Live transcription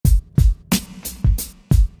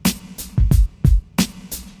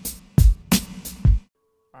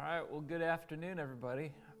right, well, good afternoon,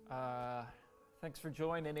 everybody. Thanks for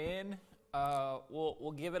joining in.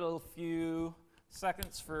 We'll give it a few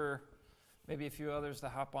seconds for maybe a few others to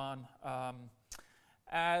hop on.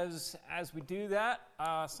 As we do that,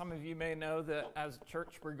 some of you may know that as a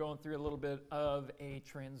church, we're going through a little bit of a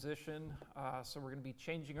transition. So we're going to be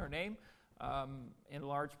changing our name. In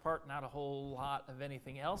large part, not a whole lot of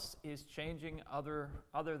anything else is changing other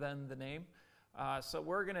than the name. So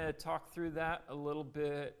we're going to talk through that a little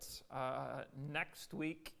bit next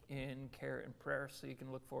week in Care and Prayer, so you can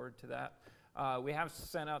look forward to that. We have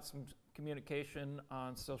sent out some communication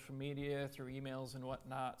on social media through emails and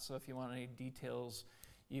whatnot, so if you want any details,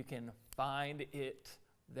 you can find it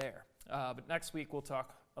there. But next week we'll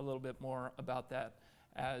talk a little bit more about that,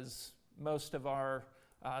 as most of our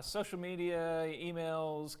social media,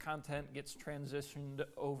 emails, content gets transitioned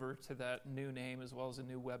over to that new name, as well as a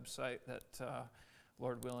new website that,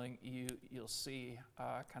 Lord willing, you'll see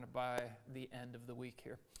kind of by the end of the week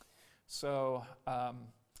here. So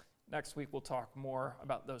next week we'll talk more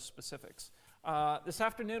about those specifics. This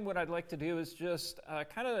afternoon what I'd like to do is just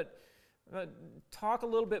kind of talk a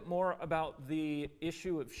little bit more about the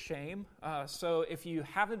issue of shame. So if you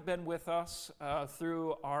haven't been with us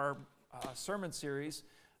through our sermon series,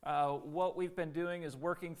 what we've been doing is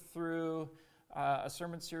working through a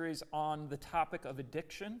sermon series on the topic of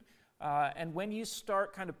addiction. And when you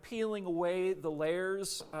start kind of peeling away the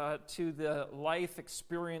layers to the life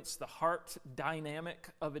experience, the heart dynamic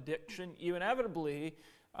of addiction, you inevitably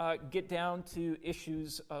get down to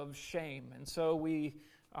issues of shame. And so we,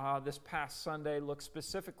 this past Sunday, looked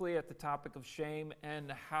specifically at the topic of shame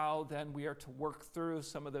and how then we are to work through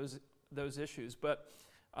some of those issues. But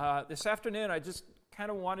this afternoon, I just kind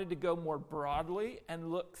of wanted to go more broadly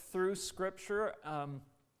and look through Scripture.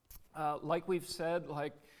 Like we've said,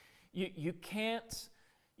 like you can't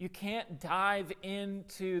dive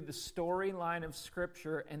into the storyline of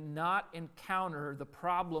Scripture and not encounter the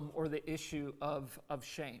problem or the issue of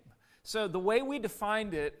shame. So the way we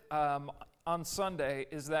defined it on Sunday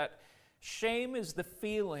is that shame is the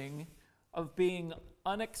feeling of being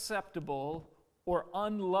unacceptable or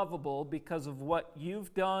unlovable because of what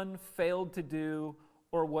you've done, failed to do,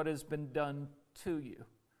 or what has been done to you.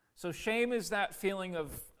 So shame is that feeling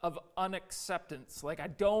of unacceptance, like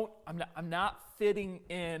I'm not fitting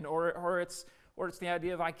in, or it's the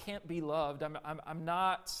idea of I can't be loved, I'm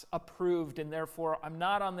not approved, and therefore I'm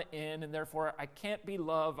not on the in, and therefore I can't be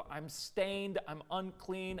loved, I'm stained, I'm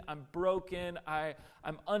unclean, I'm broken,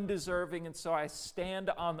 I'm undeserving, and so I stand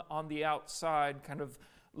on the outside, kind of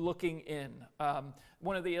looking in.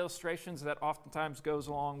 One of the illustrations that oftentimes goes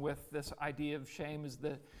along with this idea of shame is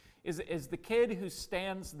the kid who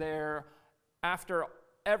stands there after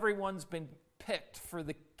everyone's been picked for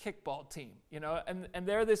the kickball team, and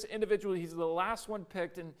they're this individual, he's the last one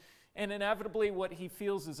picked, and inevitably what he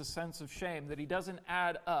feels is a sense of shame, that he doesn't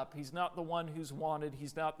add up. He's not the one who's wanted.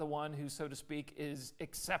 He's not the one who, so to speak, is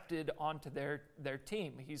accepted onto their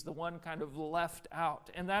team. He's the one kind of left out,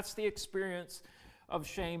 and that's the experience of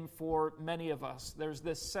shame for many of us. There's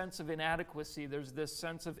this sense of inadequacy, there's this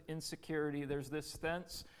sense of insecurity, there's this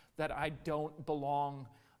sense that I don't belong,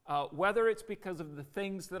 whether it's because of the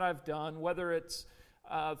things that I've done, whether it's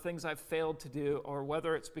things I've failed to do, or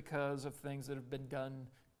whether it's because of things that have been done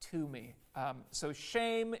to me. So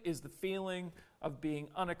shame is the feeling of being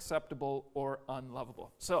unacceptable or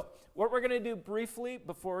unlovable. So what we're going to do briefly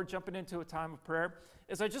before jumping into a time of prayer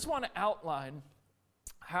is I just want to outline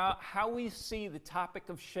how we see the topic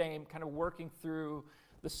of shame kind of working through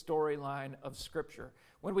the storyline of Scripture.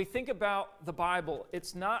 When we think about the Bible,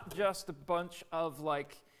 it's not just a bunch of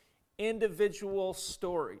like individual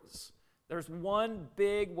stories. There's one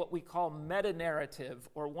big, what we call meta-narrative,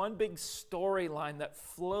 or one big storyline that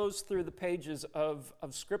flows through the pages of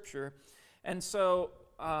Scripture. And so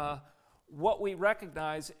what we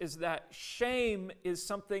recognize is that shame is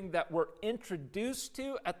something that we're introduced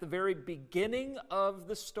to at the very beginning of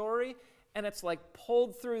the story, and it's like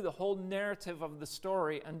pulled through the whole narrative of the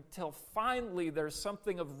story until finally there's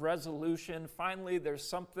something of resolution, finally there's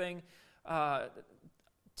something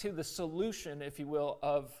to the solution, if you will,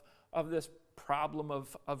 of this problem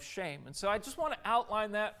of shame. And so I just want to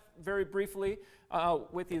outline that very briefly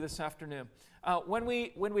with you this afternoon. When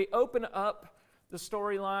we open up the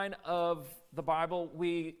storyline of the Bible,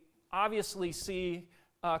 we obviously see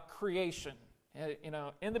creation.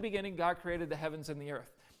 In the beginning, God created the heavens and the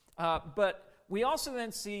earth. But we also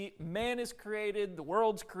then see man is created, the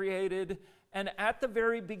world's created, And at the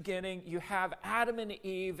very beginning, you have Adam and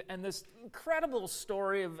Eve and this incredible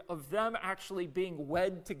story of them actually being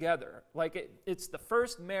wed together. Like it's the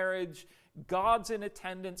first marriage. God's in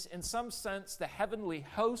attendance. In some sense, the heavenly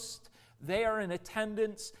host, they are in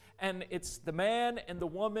attendance. And it's the man and the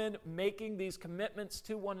woman making these commitments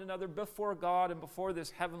to one another before God and before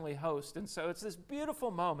this heavenly host. And so it's this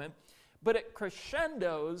beautiful moment. But it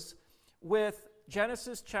crescendos with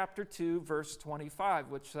Genesis chapter 2, verse 25,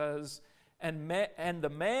 which says, And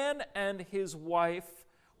the man and his wife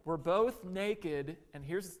were both naked, and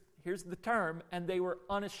here's the term, and they were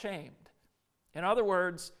unashamed. In other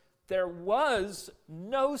words, there was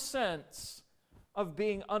no sense of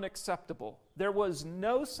being unacceptable. There was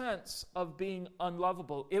no sense of being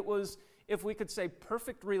unlovable. It was, if we could say,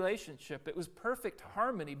 perfect relationship. It was perfect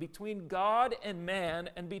harmony between God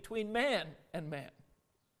and between man and man.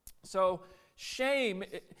 So shame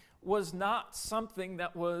was not something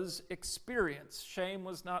that was experienced. Shame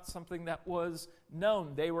was not something that was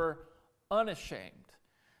known. They were unashamed.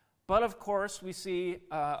 But of course, we see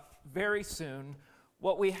very soon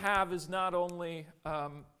what we have is not only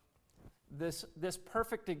this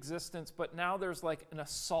perfect existence, but now there's like an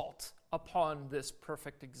assault upon this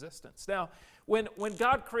perfect existence. Now, when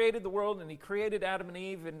God created the world and he created Adam and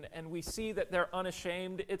Eve, and we see that they're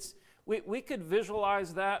unashamed, we could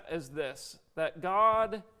visualize that as this, that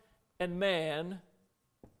God and man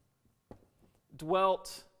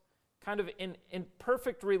dwelt kind of in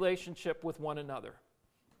perfect relationship with one another.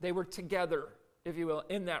 They were together, if you will,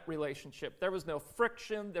 in that relationship. There was no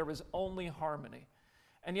friction, there was only harmony.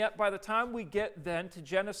 And yet by the time we get then to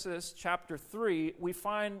Genesis chapter 3, we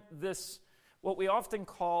find this, what we often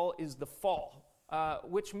call is the fall,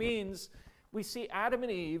 which means we see Adam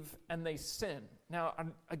and Eve and they sin. Now,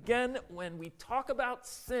 again, when we talk about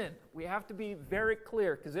sin, we have to be very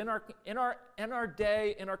clear, because in our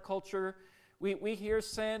day, in our culture, we hear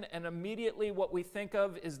sin, and immediately what we think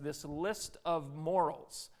of is this list of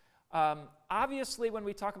morals. Obviously, when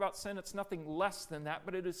we talk about sin, it's nothing less than that,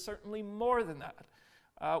 but it is certainly more than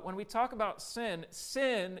that. When we talk about sin,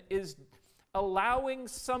 sin is allowing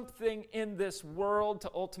something in this world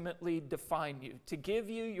to ultimately define you, to give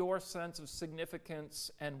you your sense of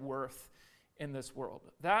significance and worth in this world.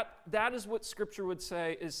 That is what Scripture would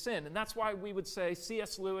say is sin. And that's why we would say,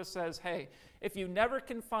 C.S. Lewis says, hey, if you never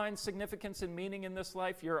can find significance and meaning in this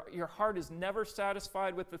life, your heart is never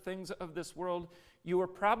satisfied with the things of this world, you were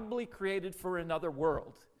probably created for another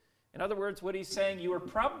world. In other words, what he's saying, you were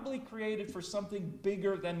probably created for something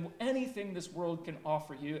bigger than anything this world can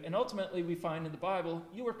offer you. And ultimately, we find in the Bible,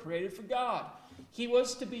 you were created for God. He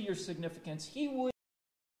was to be your significance.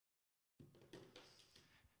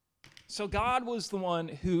 So God was the one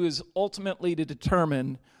who is ultimately to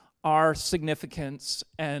determine our significance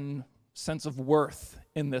and sense of worth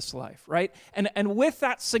in this life, right? And with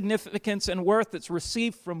that significance and worth that's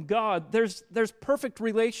received from God, there's perfect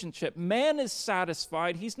relationship. Man is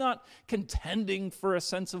satisfied. He's not contending for a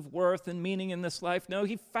sense of worth and meaning in this life. No,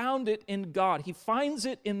 he found it in God. He finds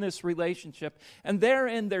it in this relationship. And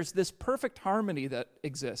therein, there's this perfect harmony that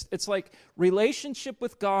exists. It's like relationship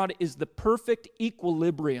with God is the perfect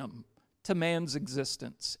equilibrium to man's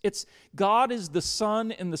existence. God is the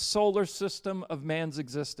sun in the solar system of man's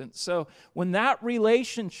existence. So when that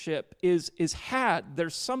relationship is had,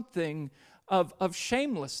 there's something of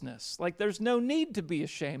shamelessness. Like there's no need to be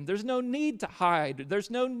ashamed. There's no need to hide.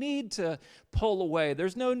 There's no need to pull away.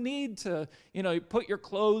 There's no need to, put your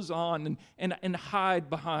clothes on and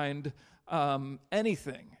hide behind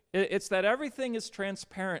anything. It's that everything is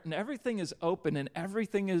transparent and everything is open and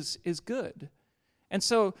everything is good. And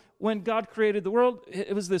so when God created the world,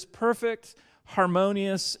 it was this perfect,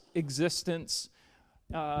 harmonious existence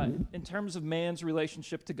in terms of man's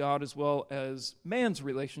relationship to God as well as man's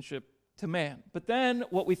relationship to man. But then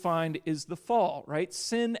what we find is the fall, right?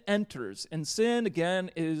 Sin enters. And sin, again,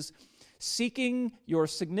 is seeking your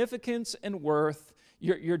significance and worth,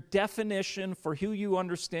 your definition for who you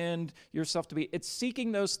understand yourself to be. It's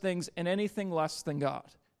seeking those things and anything less than God.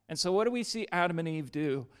 And so what do we see Adam and Eve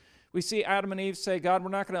do? We see Adam and Eve say, God,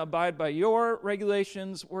 we're not going to abide by your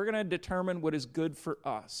regulations. We're going to determine what is good for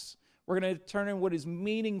us. We're going to determine what is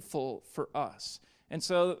meaningful for us. And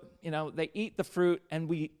so, they eat the fruit, and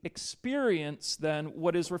we experience then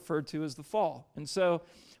what is referred to as the fall. And so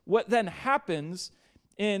what then happens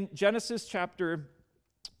in Genesis chapter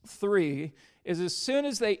 3 is as soon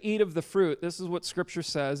as they eat of the fruit, this is what Scripture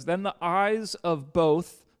says, then the eyes of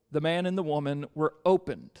both the man and the woman were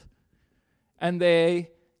opened, and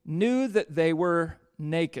they knew that they were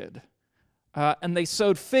naked. And they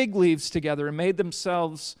sewed fig leaves together and made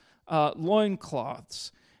themselves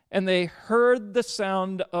loincloths. And they heard the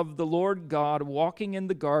sound of the Lord God walking in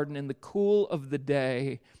the garden in the cool of the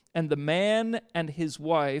day. And the man and his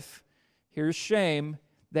wife, here's shame,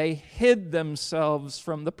 they hid themselves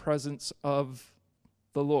from the presence of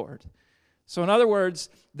the Lord. So in other words,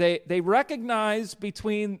 they recognize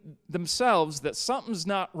between themselves that something's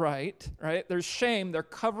not right? There's shame. They're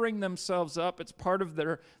covering themselves up. It's part of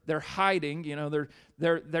their hiding.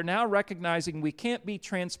 They're now recognizing we can't be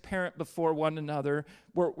transparent before one another.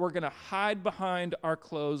 We're going to hide behind our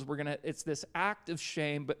clothes. It's this act of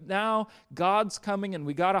shame. But now God's coming and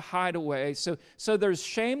we got to hide away. So there's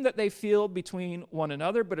shame that they feel between one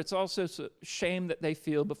another, but it's also shame that they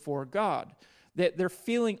feel before God. That they're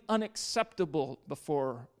feeling unacceptable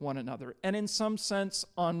before one another, and in some sense,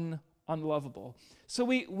 unlovable. So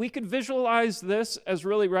we could visualize this as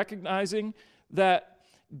really recognizing that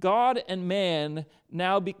God and man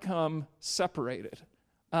now become separated.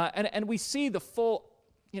 And we see the full,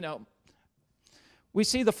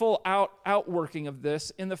 outworking of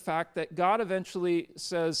this in the fact that God eventually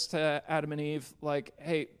says to Adam and Eve, like,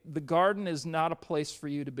 hey, the garden is not a place for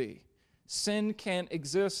you to be. Sin can't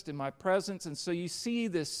exist in my presence, and so you see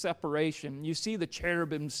this separation. You see the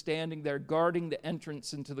cherubim standing there guarding the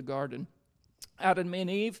entrance into the garden. Adam and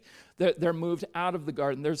Eve, they're moved out of the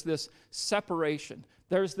garden. There's this separation.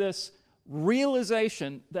 There's this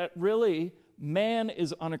realization that really man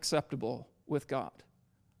is unacceptable with God.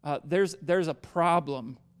 There's a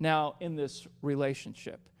problem now in this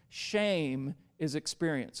relationship. Shame is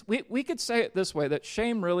experienced. We could say it this way, that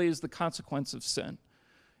shame really is the consequence of sin.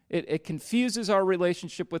 It confuses our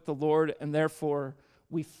relationship with the Lord, and therefore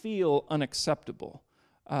we feel unacceptable.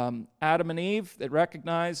 Adam and Eve, they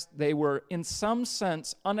recognized they were in some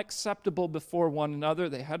sense unacceptable before one another.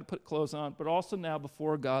 They had to put clothes on, but also now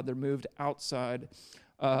before God, they're moved outside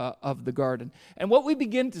of the garden. And what we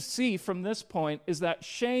begin to see from this point is that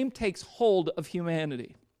shame takes hold of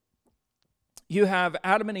humanity. You have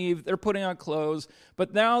Adam and Eve, they're putting on clothes,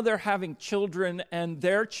 but now they're having children, and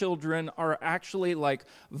their children are actually like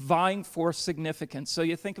vying for significance. So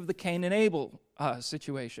you think of the Cain and Abel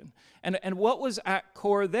situation. And what was at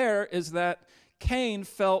core there is that Cain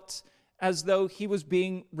felt as though he was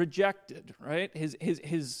being rejected, right?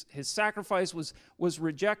 His sacrifice was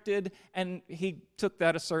rejected, and he took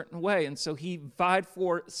that a certain way. And so he vied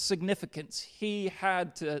for significance. He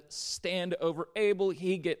had to stand over Abel.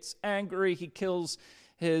 He gets angry. He kills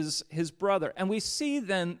his brother. And we see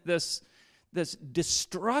then this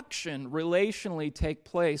destruction relationally take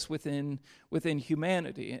place within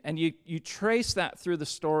humanity. And you trace that through the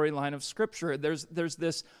storyline of Scripture. There's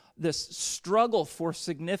this struggle for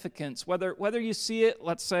significance, whether you see it,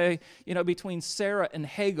 let's say, between Sarah and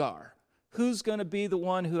Hagar. Who's going to be the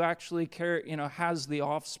one who actually has the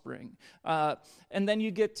offspring? And then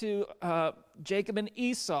you get to Jacob and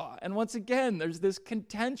Esau. And once again, there's this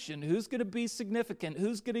contention. Who's going to be significant?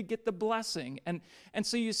 Who's going to get the blessing? And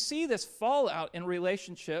so you see this fallout in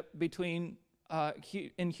relationship between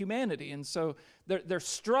in humanity. And so they're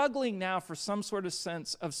struggling now for some sort of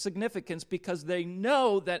sense of significance because they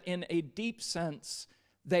know that in a deep sense,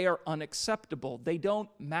 they are unacceptable. They don't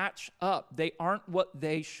match up. They aren't what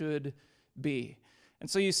they should be. And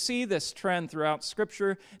so you see this trend throughout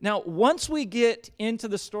Scripture. Now, once we get into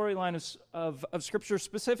the storyline of Scripture,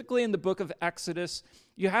 specifically in the book of Exodus,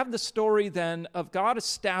 you have the story then of God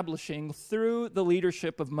establishing through the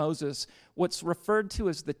leadership of Moses what's referred to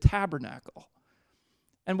as the tabernacle.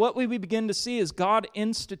 And what we begin to see is God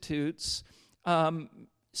institutes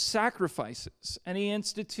sacrifices, and he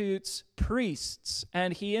institutes priests,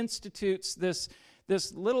 and he institutes this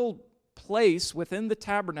little place within the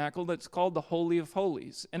tabernacle that's called the Holy of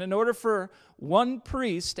Holies. And in order for one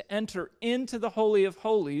priest to enter into the Holy of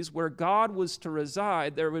Holies, where God was to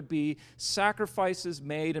reside, there would be sacrifices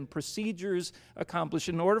made and procedures accomplished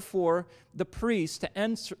in order for the priest to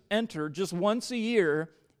enter just once a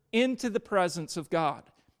year into the presence of God.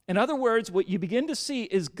 In other words, what you begin to see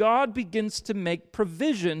is God begins to make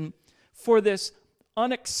provision for this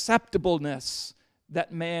unacceptableness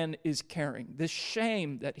that man is carrying, this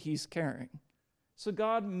shame that he's carrying. So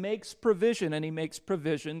God makes provision, and he makes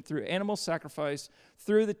provision through animal sacrifice,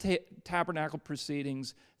 through the tabernacle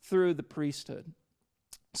proceedings, through the priesthood.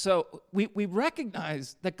 So we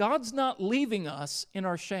recognize that God's not leaving us in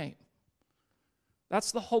our shame.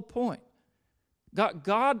 That's the whole point.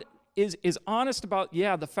 God is honest about,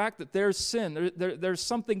 the fact that there's sin. There's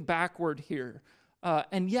something backward here.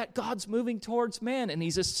 And yet God's moving towards man, and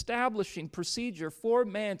he's establishing procedure for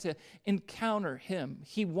man to encounter him.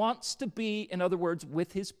 He wants to be, in other words,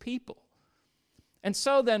 with his people. And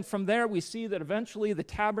so then from there we see that eventually the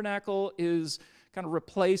tabernacle is kind of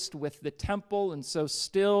replaced with the temple, and so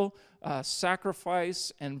still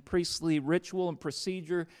sacrifice and priestly ritual and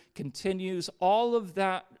procedure continues. All of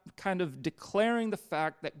that kind of declaring the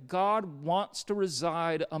fact that God wants to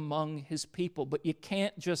reside among his people, but you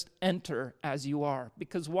can't just enter as you are.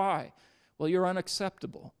 Because why? Well, you're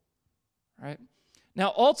unacceptable, right?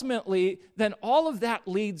 Now, ultimately, then all of that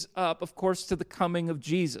leads up, of course, to the coming of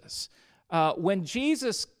Jesus. When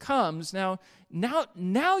Jesus comes, now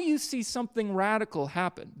you see something radical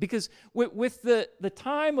happen. Because with the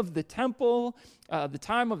time of the temple, the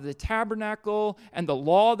time of the tabernacle, and the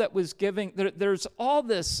law that was given, there's all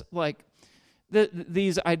this, like,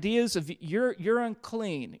 these ideas of you're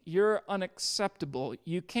unclean, you're unacceptable,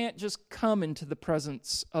 you can't just come into the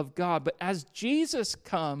presence of God. But as Jesus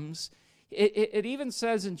comes, it even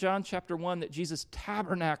says in John chapter 1 that Jesus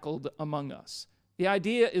tabernacled among us. The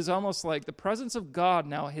idea is almost like the presence of God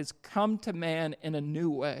now has come to man in a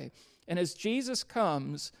new way. And as Jesus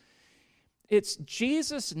comes, it's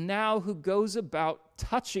Jesus now who goes about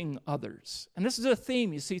touching others. And this is a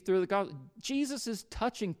theme you see through the gospel. Jesus is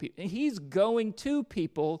touching people. He's going to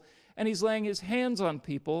people, and he's laying his hands on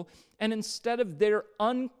people. And instead of their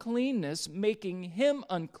uncleanness making him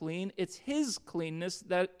unclean, it's his cleanness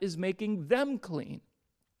that is making them clean.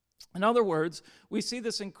 In other words, we see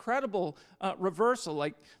this incredible reversal,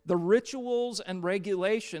 like the rituals and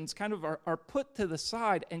regulations kind of are put to the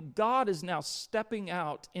side, and God is now stepping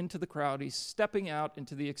out into the crowd. He's stepping out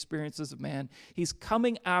into the experiences of man. He's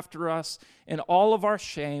coming after us in all of our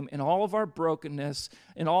shame, in all of our brokenness,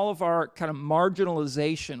 in all of our kind of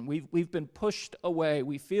marginalization. We've been pushed away.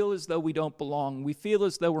 We feel as though we don't belong. We feel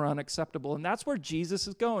as though we're unacceptable, and that's where Jesus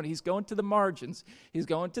is going. He's going to the margins. He's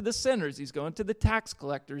going to the sinners. He's going to the tax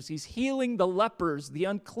collectors. He's healing the lepers, the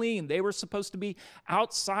unclean. They were supposed to be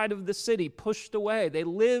outside of the city, pushed away. They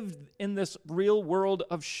lived in this real world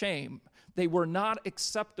of shame. They were not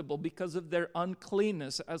acceptable because of their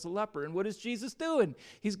uncleanness as a leper. And what is Jesus doing?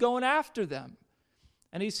 He's going after them,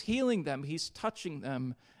 and he's healing them. He's touching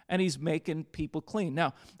them, and he's making people clean.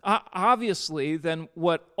 Now, obviously, then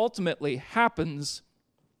what ultimately happens,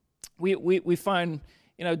 we find,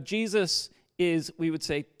 Jesus is, we would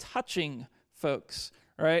say, touching folks.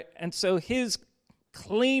 Right? And so his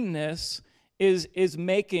cleanness is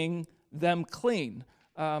making them clean.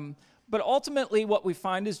 But ultimately what we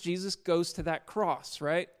find is Jesus goes to that cross,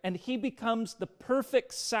 right? And he becomes the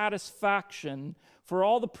perfect satisfaction for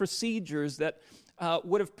all the procedures that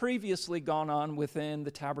would have previously gone on within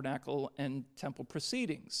the tabernacle and temple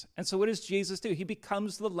proceedings. And so what does Jesus do? He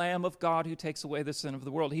becomes the Lamb of God who takes away the sin of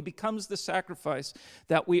the world. He becomes the sacrifice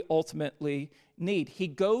that we ultimately need. He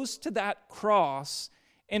goes to that cross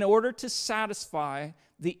in order to satisfy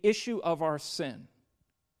the issue of our sin,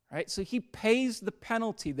 right? So he pays the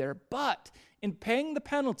penalty there, but in paying the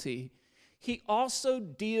penalty, he also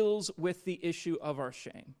deals with the issue of our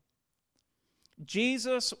shame.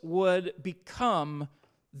 Jesus would become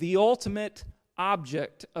the ultimate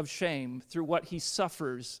object of shame through what he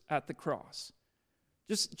suffers at the cross.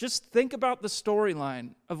 Just think about the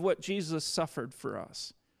storyline of what Jesus suffered for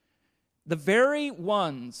us. The very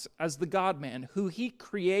ones, as the God-man, who he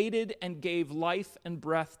created and gave life and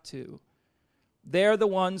breath to, they're the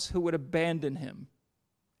ones who would abandon him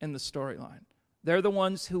in the storyline. They're the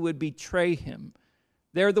ones who would betray him.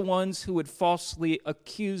 They're the ones who would falsely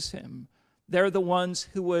accuse him. They're the ones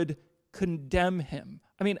who would condemn him.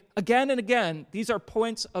 I mean, again and again, these are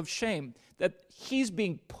points of shame, that he's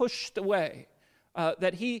being pushed away.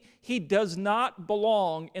 That he does not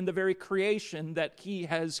belong in the very creation that he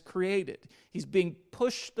has created. He's being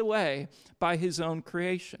pushed away by his own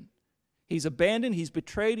creation. He's abandoned, he's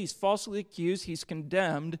betrayed, he's falsely accused, he's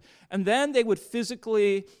condemned, and then they would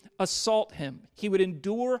physically assault him. He would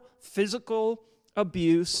endure physical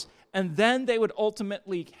abuse, and then they would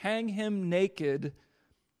ultimately hang him naked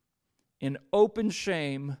in open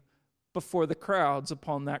shame before the crowds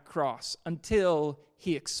upon that cross until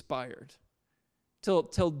he expired.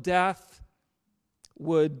 Till death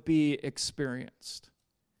would be experienced.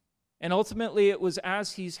 And ultimately, it was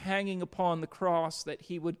as he's hanging upon the cross that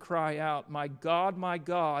he would cry out, my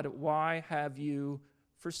God, why have you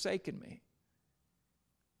forsaken me?"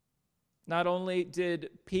 Not only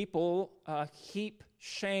did people heap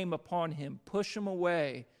shame upon him, push him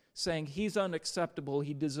away, saying he's unacceptable,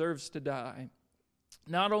 he deserves to die.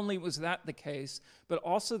 Not only was that the case, but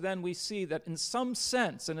also then we see that in some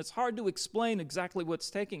sense, and it's hard to explain exactly what's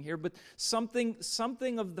taking here, but something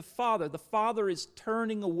of the Father is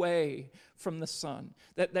turning away from the Son.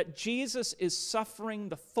 That Jesus is suffering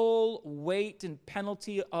the full weight and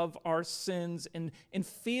penalty of our sins and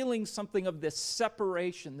feeling something of this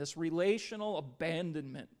separation, this relational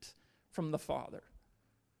abandonment, from the Father.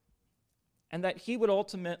 And that he would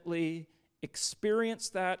ultimately experience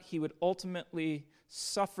that, he would ultimately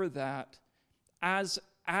suffer that as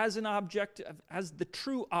an object, as the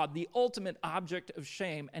the ultimate object of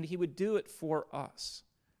shame, and he would do it for us,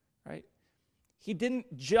 right? He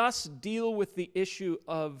didn't just deal with the issue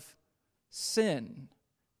of sin,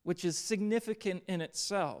 which is significant in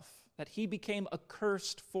itself, that he became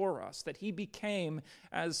accursed for us, that he became,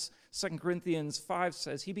 as 2 Corinthians 5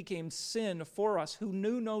 says, he became sin for us who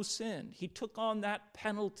knew no sin. He took on that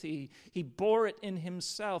penalty. He bore it in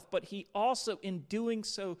himself, but he also, in doing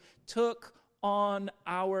so, took on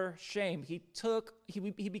our shame. He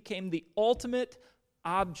became the ultimate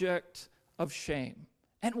object of shame.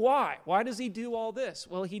 And why? Why does he do all this?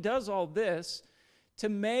 Well, he does all this to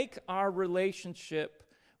make our relationship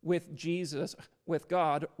with Jesus, with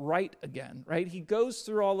God, right again, right? He goes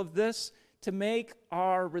through all of this to make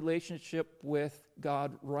our relationship with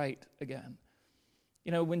God right again.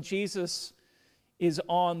 You know, when Jesus is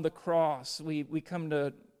on the cross, we come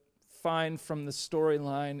to find from the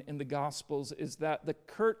storyline in the Gospels is that the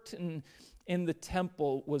curtain in the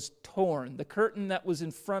temple was torn. The curtain that was in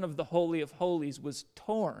front of the Holy of Holies was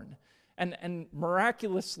torn, and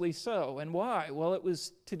miraculously so. And why? Well, it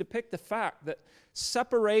was to depict the fact that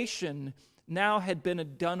separation now had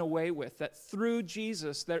been done away with, that through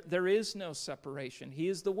Jesus there is no separation. He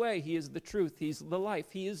is the way, he is the truth, he's the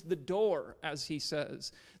life, he is the door, as he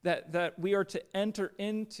says, that we are to enter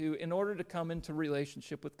into in order to come into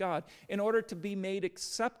relationship with God, in order to be made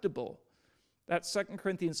acceptable. That 2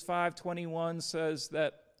 Corinthians 5:21 says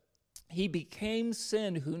that he became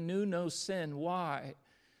sin who knew no sin. Why?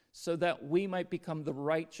 So that we might become the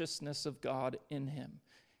righteousness of God in him.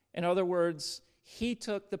 In other words, he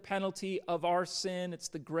took the penalty of our sin. It's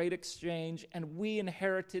the great exchange, and we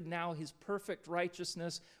inherited now his perfect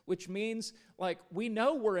righteousness, which means, like, we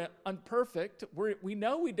know we're imperfect. We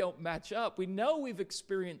know we don't match up. We know we've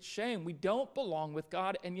experienced shame. We don't belong with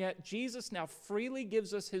God, and yet Jesus now freely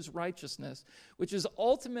gives us his righteousness, which is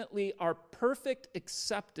ultimately our perfect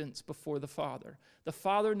acceptance before the Father. The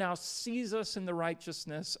Father now sees us in the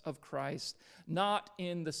righteousness of Christ, not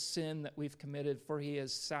in the sin that we've committed, for he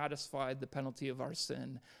has satisfied the penalty of our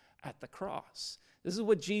sin at the cross. This is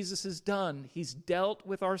what Jesus has done. He's dealt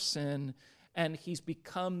with our sin, and he's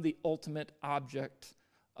become the ultimate object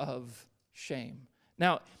of shame.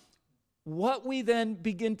 Now, what we then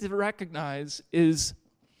begin to recognize is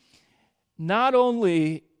not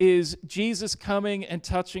only is Jesus coming and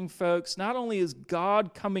touching folks, not only is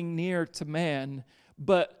God coming near to man,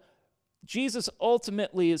 but Jesus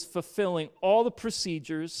ultimately is fulfilling all the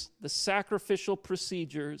procedures, the sacrificial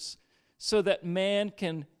procedures, so that man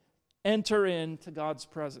can enter into God's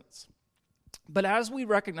presence. But as we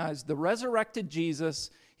recognize the resurrected Jesus,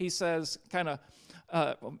 he says,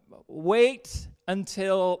 wait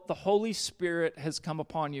until the Holy Spirit has come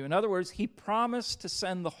upon you. In other words, he promised to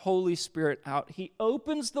send the Holy Spirit out. He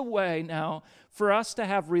opens the way now for us to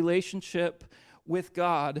have relationship with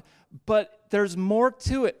God, but there's more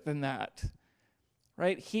to it than that,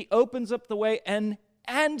 right? He opens up the way and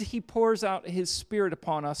he pours out his Spirit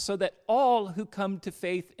upon us so that all who come to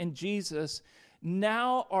faith in Jesus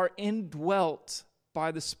now are indwelt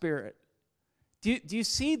by the Spirit. Do you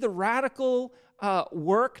see the radical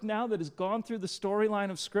work now that has gone through the storyline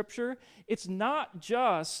of Scripture? It's not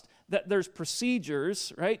just that there's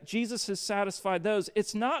procedures, right? Jesus has satisfied those.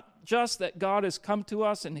 It's not just that God has come to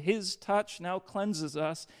us and his touch now cleanses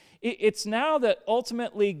us. It's now that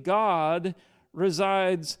ultimately God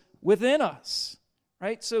resides within us,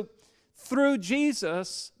 right? So through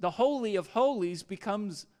Jesus, the Holy of Holies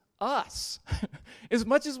becomes us. As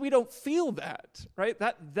much as we don't feel that, right?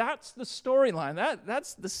 That's the storyline.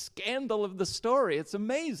 That's the scandal of the story. It's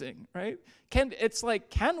amazing, right?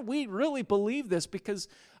 Can we really believe this because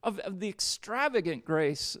of the extravagant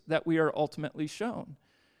grace that we are ultimately shown?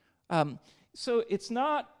 So it's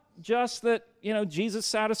not just that, Jesus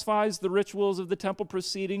satisfies the rituals of the temple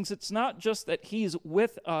proceedings. It's not just that he's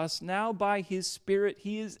with us. Now by his Spirit,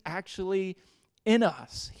 he is actually in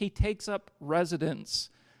us. He takes up residence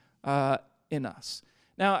in us.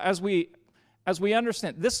 Now, as we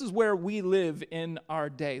understand, this is where we live in our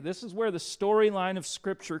day. This is where the storyline of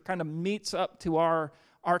Scripture kind of meets up to our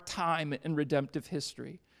time in redemptive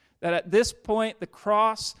history. That at this point, the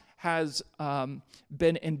cross has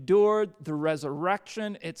been endured, the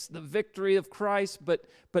resurrection, it's the victory of Christ, but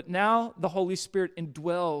now the Holy Spirit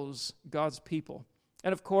indwells God's people.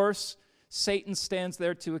 And of course, Satan stands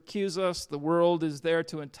there to accuse us. The world is there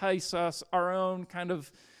to entice us. Our own kind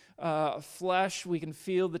of flesh, we can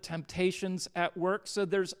feel the temptations at work. So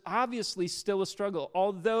there's obviously still a struggle.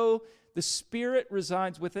 Although the Spirit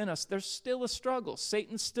resides within us, there's still a struggle.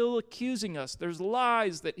 Satan's still accusing us. There's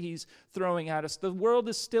lies that he's throwing at us. The world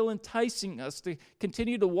is still enticing us to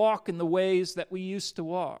continue to walk in the ways that we used to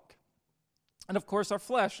walk. And of course, our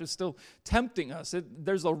flesh is still tempting us.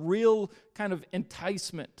 There's a real kind of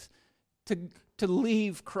enticement to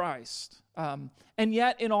leave Christ. And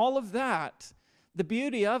yet, in all of that, the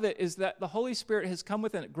beauty of it is that the Holy Spirit has come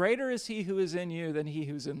within it. Greater is he who is in you than he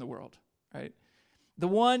who's in the world, right? The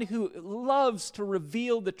one who loves to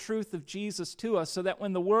reveal the truth of Jesus to us so that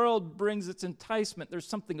when the world brings its enticement, there's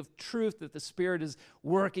something of truth that the Spirit is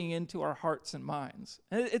working into our hearts and minds.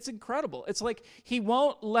 And it's incredible. It's like he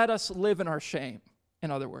won't let us live in our shame,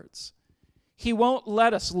 in other words. He won't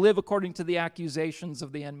let us live according to the accusations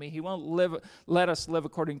of the enemy. He won't let us live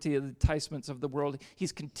according to the enticements of the world.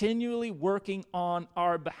 He's continually working on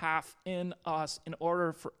our behalf in us in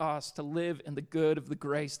order for us to live in the good of the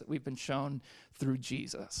grace that we've been shown through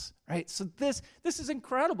Jesus. Right? So this is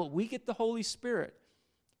incredible. We get the Holy Spirit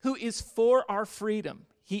who is for our freedom.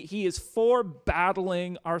 He is for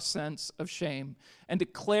battling our sense of shame and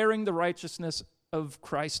declaring the righteousness of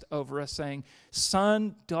Christ over us, saying,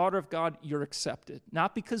 son, daughter of God, you're accepted.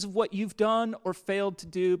 Not because of what you've done or failed to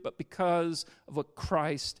do, but because of what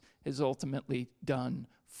Christ has ultimately done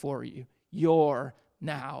for you. You're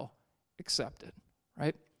now accepted,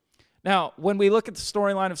 right? Now, when we look at the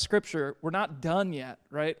storyline of Scripture, we're not done yet,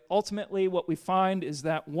 right? Ultimately, what we find is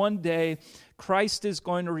that one day Christ is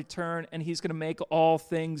going to return and he's going to make all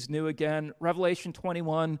things new again. Revelation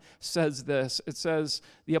 21 says this. It says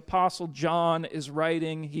the Apostle John is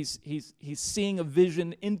writing. He's seeing a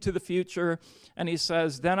vision into the future, and he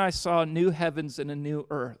says, then I saw new heavens and a new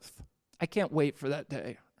earth. I can't wait for that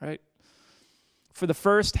day, right? For the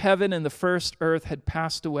first heaven and the first earth had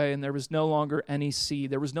passed away, and there was no longer any sea.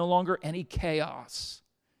 There was no longer any chaos.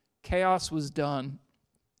 Chaos was done.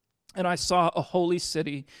 And I saw a holy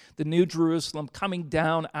city, the New Jerusalem, coming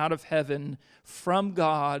down out of heaven from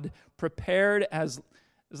God, prepared as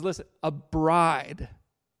listen, a bride,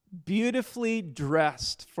 beautifully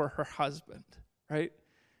dressed for her husband, right?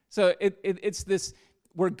 So it's this,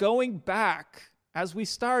 we're going back, as we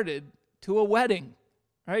started, to a wedding.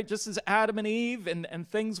 Right? Just as Adam and Eve and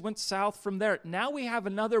things went south from there. Now we have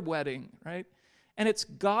another wedding, right? And it's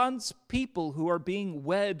God's people who are being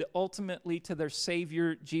wed ultimately to their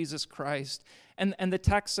Savior, Jesus Christ. And the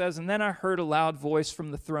text says, and then I heard a loud voice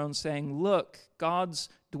from the throne saying, look, God's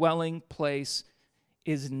dwelling place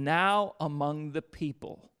is now among the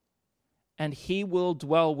people, and he will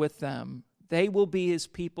dwell with them. They will be his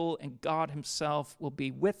people, and God himself will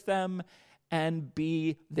be with them and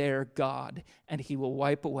be their God, and he will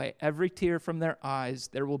wipe away every tear from their eyes.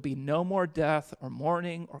 There will be no more death or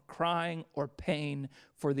mourning or crying or pain,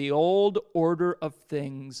 for the old order of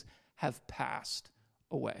things have passed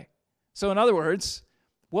away. So in other words,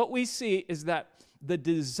 what we see is that the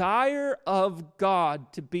desire of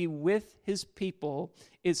God to be with his people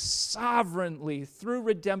is sovereignly, through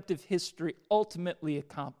redemptive history, ultimately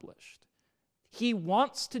accomplished. He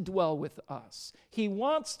wants to dwell with us. He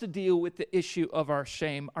wants to deal with the issue of our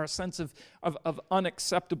shame, our sense of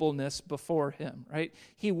unacceptableness before him, right?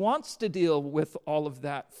 He wants to deal with all of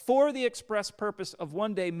that for the express purpose of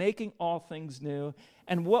one day making all things new.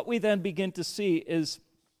 And what we then begin to see is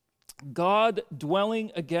God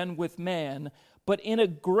dwelling again with man, but in a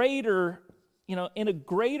greater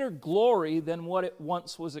glory than what it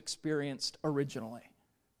once was experienced originally.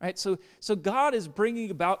 Right? So God is bringing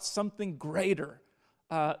about something greater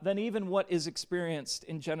than even what is experienced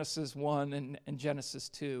in Genesis 1 and Genesis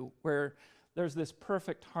 2, where there's this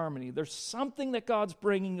perfect harmony. There's something that God's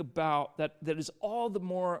bringing about that is all the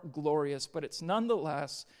more glorious, but it's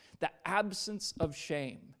nonetheless the absence of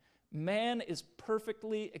shame. Man is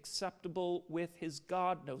perfectly acceptable with his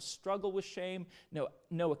God. No struggle with shame,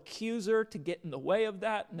 no accuser to get in the way of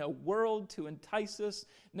that, no world to entice us,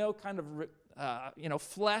 no kind of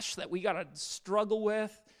flesh that we got to struggle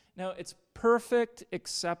with. No, it's perfect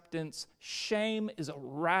acceptance. Shame is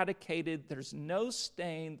eradicated. There's no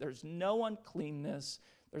stain. There's no uncleanness.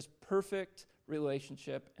 There's perfect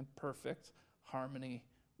relationship and perfect harmony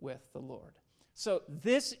with the Lord. So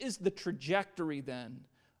this is the trajectory then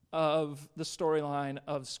of the storyline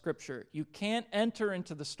of Scripture. You can't enter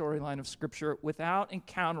into the storyline of Scripture without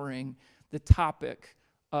encountering the topic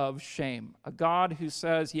of shame. A God who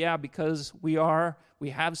says, yeah, because we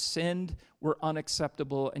have sinned, we're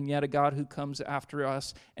unacceptable, and yet a God who comes after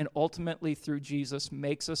us and ultimately through Jesus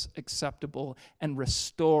makes us acceptable and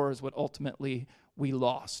restores what ultimately we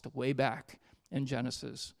lost way back in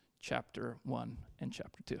Genesis chapter 1 and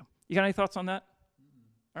chapter 2. You got any thoughts on that?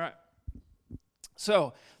 All right.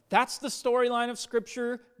 So That's the storyline of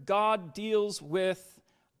Scripture. God deals with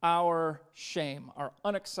our shame, our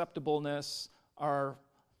unacceptableness, our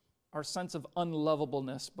sense of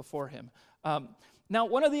unlovableness before Him. Now,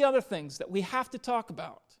 one of the other things that we have to talk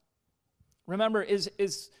about, remember,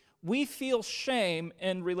 is we feel shame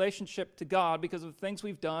in relationship to God because of things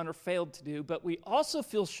we've done or failed to do, but we also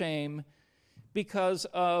feel shame because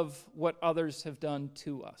of what others have done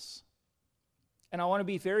to us. And I want to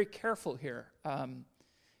be very careful here,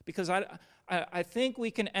 because I think we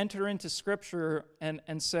can enter into Scripture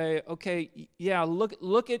and say, okay, yeah,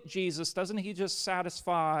 look at Jesus. Doesn't He just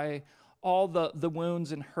satisfy all the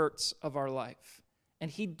wounds and hurts of our life? And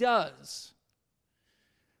He does.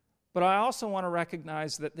 But I also want to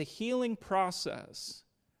recognize that the healing process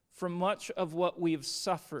from much of what we've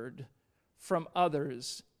suffered from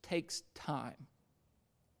others takes time.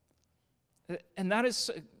 And that is,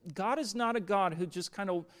 God is not a God who just kind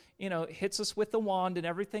of, hits us with the wand and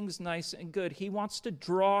everything's nice and good. He wants to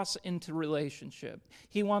draw us into relationship.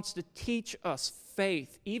 He wants to teach us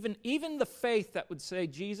faith, even the faith that would say,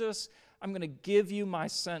 Jesus, I'm going to give you my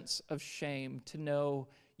sense of shame to know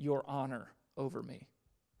your honor over me,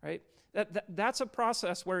 right? That's a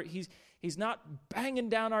process where he's not banging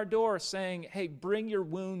down our door saying, hey, bring your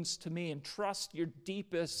wounds to me and trust your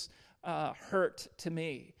deepest hurt to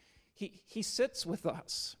me. He sits with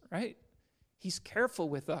us, right? He's careful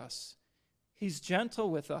with us. He's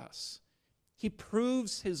gentle with us. He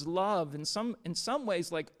proves His love in some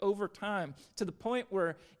ways, like over time, to the point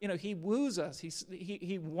where He woos us.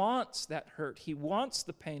 He wants that hurt. He wants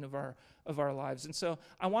the pain of our lives. And so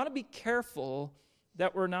I want to be careful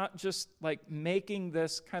that we're not just like making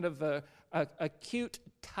this kind of a cute,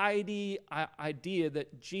 tidy idea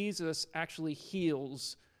that Jesus actually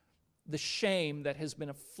heals the shame that has been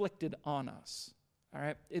afflicted on us. All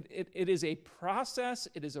right? It is a process.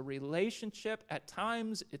 It is a relationship. At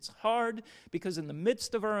times, it's hard because in the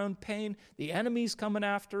midst of our own pain, the enemy's coming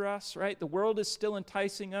after us, right? The world is still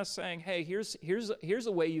enticing us, saying, hey, here's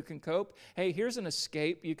a way you can cope. Hey, here's an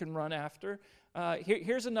escape you can run after.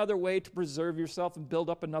 Here's another way to preserve yourself and build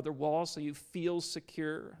up another wall so you feel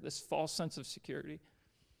secure, this false sense of security.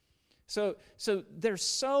 So there's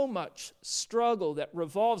so much struggle that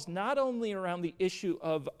revolves not only around the issue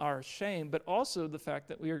of our shame, but also the fact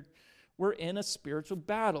that we're in a spiritual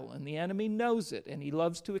battle, and the enemy knows it, and he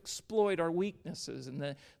loves to exploit our weaknesses, and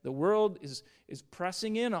the world is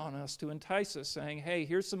pressing in on us to entice us, saying, hey,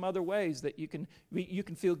 here's some other ways that you can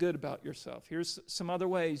feel good about yourself. Here's some other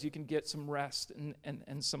ways you can get some rest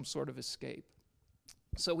and some sort of escape.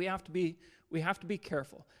 So we have to be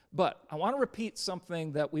careful. But I want to repeat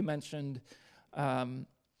something that we mentioned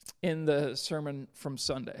in the sermon from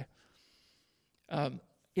Sunday.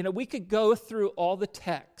 We could go through all the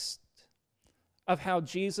text of how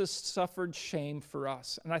Jesus suffered shame for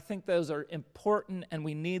us. And I think those are important, and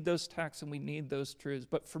we need those texts and we need those truths.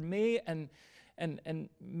 But for me, and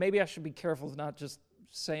maybe I should be careful of not just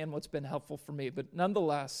saying what's been helpful for me, but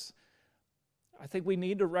nonetheless, I think we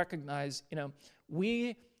need to recognize,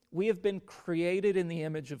 we have been created in the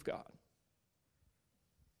image of God.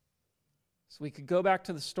 So we could go back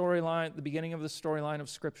to the storyline, the beginning of the storyline of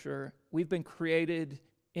Scripture. We've been created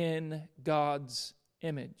in God's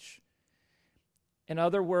image. In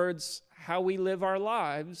other words, how we live our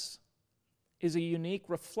lives is a unique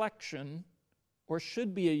reflection, or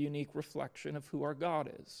should be a unique reflection, of who our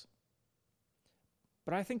God is.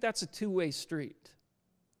 But I think that's a two-way street.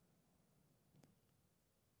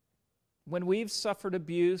 When we've suffered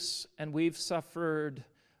abuse and we've suffered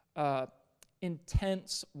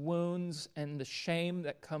intense wounds and the shame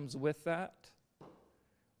that comes with that,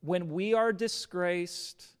 when we are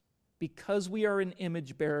disgraced because we are an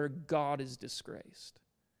image bearer, God is disgraced.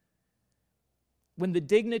 When the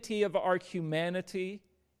dignity of our humanity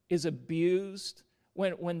is abused,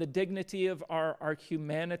 when the dignity of our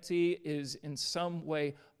humanity is in some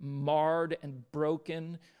way marred and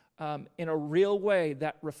broken, in a real way,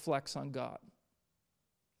 that reflects on God.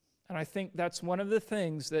 And I think that's one of the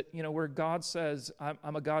things that, where God says,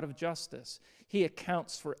 I'm a God of justice. He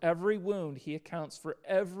accounts for every wound. He accounts for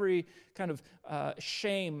every kind of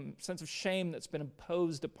sense of shame that's been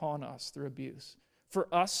imposed upon us through abuse. For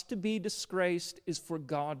us to be disgraced is for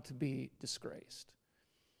God to be disgraced.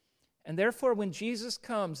 And therefore, when Jesus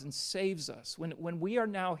comes and saves us, when we are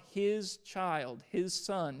now His child, His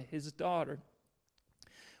son, His daughter,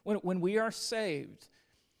 when we are saved,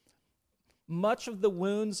 much of the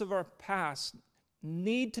wounds of our past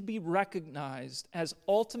need to be recognized as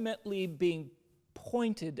ultimately being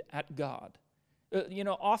pointed at God.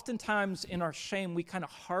 Oftentimes in our shame, we kind of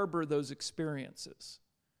harbor those experiences.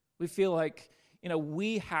 We feel like,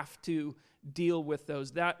 we have to deal with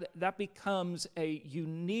those. That becomes a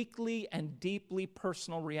uniquely and deeply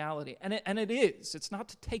personal reality. And it is. It's not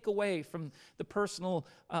to take away from the personal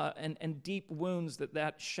and deep wounds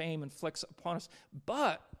that shame inflicts upon us,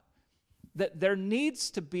 but that there needs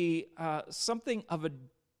to be something of a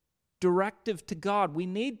directive to God. We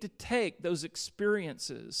need to take those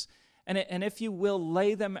experiences and if you will,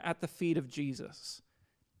 lay them at the feet of Jesus.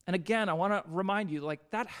 And again, I want to remind you, like,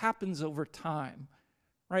 that happens over time,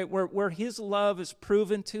 right? Where his love is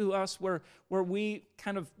proven to us, where we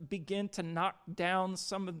kind of begin to knock down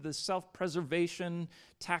some of the self-preservation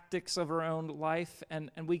tactics of our own life, and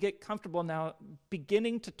we get comfortable now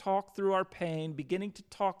beginning to talk through our pain, beginning to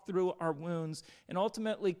talk through our wounds, and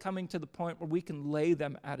ultimately coming to the point where we can lay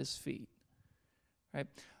them at his feet, right?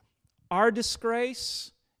 Our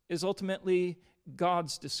disgrace is ultimately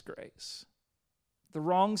God's disgrace. The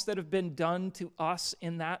wrongs that have been done to us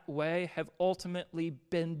in that way have ultimately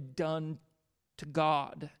been done to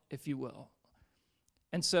God, if you will.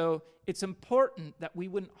 And so it's important that we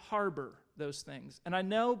wouldn't harbor those things. And I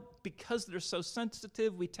know because they're so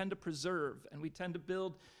sensitive, we tend to preserve and we tend to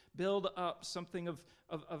build up something of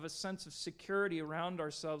a sense of security around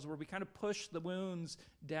ourselves where we kind of push the wounds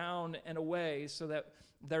down and away so that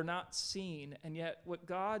they're not seen. And yet what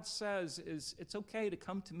God says is, it's okay to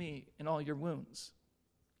come to me in all your wounds.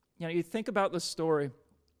 You know, you think about this story,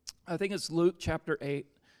 I think it's Luke chapter 8,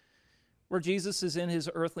 where Jesus is in his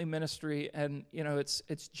earthly ministry, and, you know,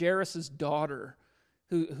 it's Jairus' daughter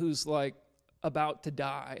who's like about to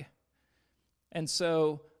die. And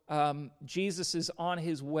so Jesus is on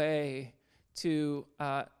his way to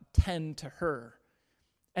tend to her.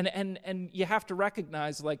 And you have to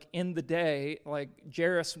recognize, like, in the day, like,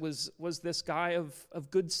 Jairus was this guy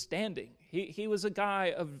of good standing. He was a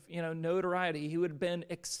guy of, you know, notoriety. He would have been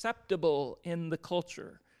acceptable in the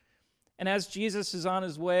culture. And as Jesus is on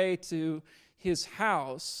his way to his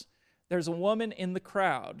house, there's a woman in the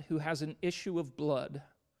crowd who has an issue of blood,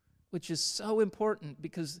 which is so important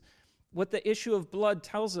because what the issue of blood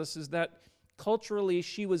tells us is that culturally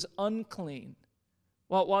she was unclean.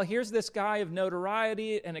 While here's this guy of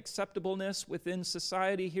notoriety and acceptableness within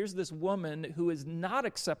society, here's this woman who is not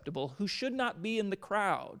acceptable, who should not be in the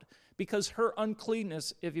crowd because her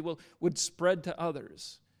uncleanness, if you will, would spread to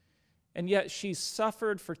others. And yet she's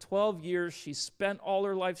suffered for 12 years. She's spent all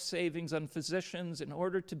her life savings on physicians in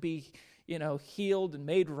order to be, you know, healed and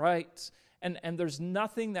made right. And there's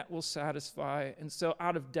nothing that will satisfy. And so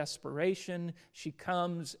out of desperation, she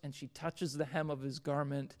comes and she touches the hem of his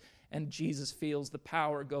garment, and Jesus feels the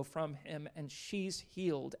power go from him, and she's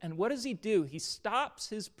healed. And what does he do? He stops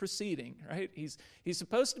his proceeding, right? He's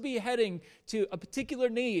supposed to be heading to a particular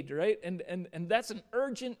need, right? And that's an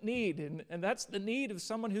urgent need, and that's the need of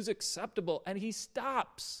someone who's acceptable. And he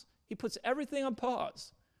stops. He puts everything on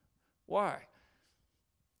pause. Why?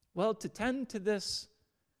 Well, to tend to this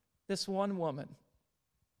one woman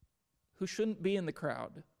who shouldn't be in the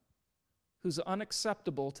crowd, who's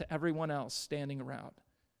unacceptable to everyone else standing around.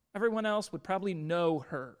 Everyone else would probably know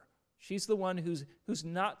her. She's the one who's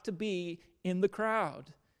not to be in the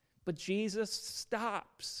crowd. But Jesus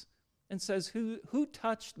stops and says, who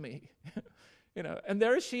touched me? You know, and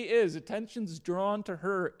there she is. Attention's drawn to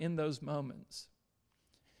her in those moments.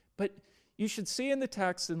 But you should see in the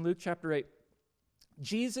text in Luke chapter 8,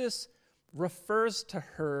 Jesus refers to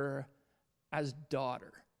her as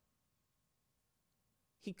daughter.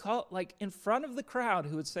 He called, like, in front of the crowd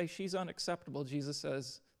who would say she's unacceptable, Jesus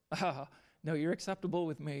says, no, you're acceptable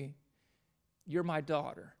with me. You're my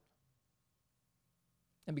daughter.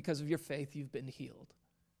 And because of your faith, you've been healed.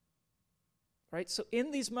 Right? So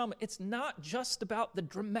in these moments, it's not just about the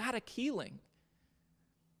dramatic healing.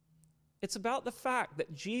 It's about the fact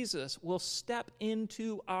that Jesus will step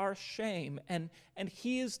into our shame, and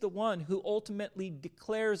he is the one who ultimately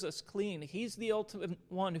declares us clean. He's the ultimate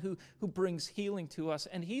one who brings healing to us,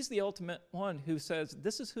 and he's the ultimate one who says,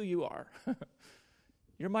 this is who you are.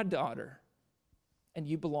 You're my daughter, and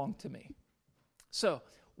you belong to me. So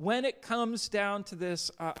when it comes down to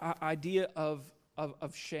this idea of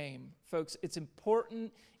shame, folks, it's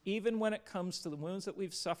important, even when it comes to the wounds that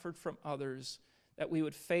we've suffered from others, that we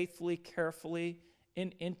would faithfully, carefully,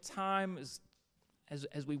 in time,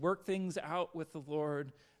 as we work things out with the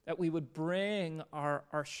Lord, that we would bring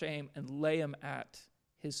our shame and lay them at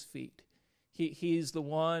his feet. He's the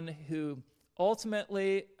one who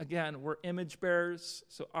ultimately, again, we're image bearers,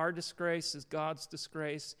 so our disgrace is God's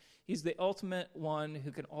disgrace. He's the ultimate one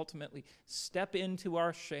who can ultimately step into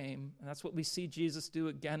our shame, and that's what we see Jesus do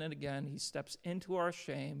again and again. He steps into our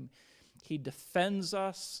shame. He defends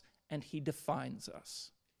us, and he defines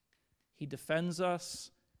us. He defends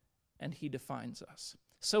us, and he defines us.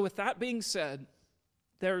 So with that being said,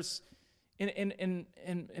 there's, in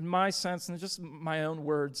my sense, and just my own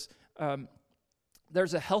words,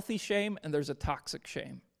 there's a healthy shame and there's a toxic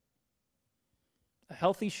shame. A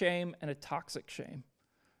healthy shame and a toxic shame.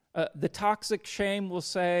 The toxic shame will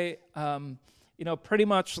say, pretty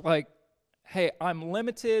much like, hey, I'm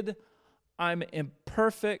limited, I'm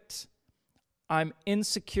imperfect, I'm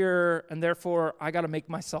insecure, and therefore I got to make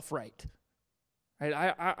myself right.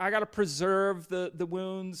 Right? I got to preserve the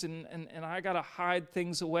wounds, and I got to hide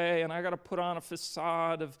things away, and I got to put on a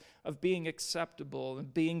facade of being acceptable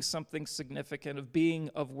and being something significant, of being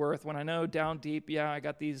of worth. When I know down deep, I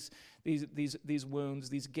got these wounds,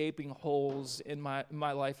 these gaping holes in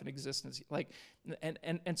my life and existence.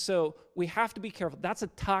 And so we have to be careful. That's a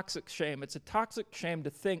toxic shame. It's a toxic shame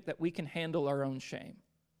to think that we can handle our own shame.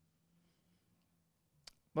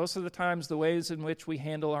 Most of the times, the ways in which we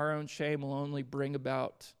handle our own shame will only bring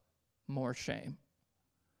about more shame.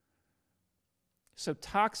 So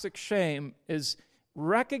toxic shame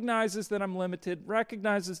recognizes that I'm limited,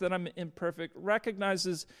 recognizes that I'm imperfect,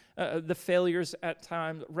 recognizes the failures at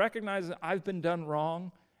times, recognizes I've been done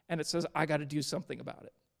wrong, and it says, I got to do something about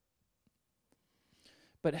it.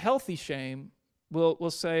 But healthy shame will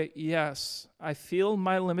say, yes, I feel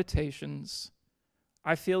my limitations,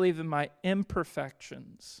 I feel even my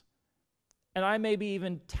imperfections, and I may be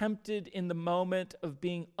even tempted in the moment of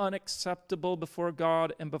being unacceptable before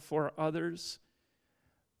God and before others,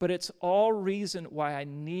 but it's all reason why I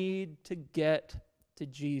need to get to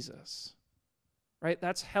Jesus, right?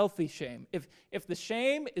 That's healthy shame. If the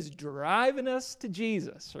shame is driving us to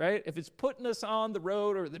Jesus, right? If it's putting us on the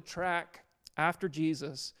road or the track after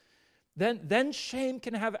Jesus, then shame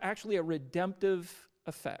can have actually a redemptive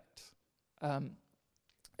effect.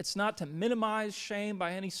 It's not to minimize shame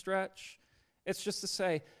by any stretch. It's just to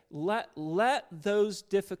say, let those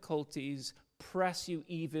difficulties press you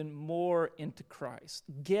even more into Christ.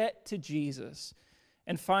 Get to Jesus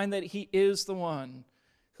and find that he is the one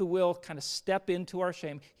who will kind of step into our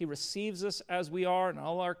shame. He receives us as we are, and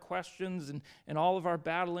all our questions and all of our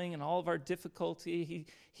battling and all of our difficulty.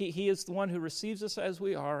 He is the one who receives us as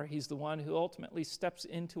we are. He's the one who ultimately steps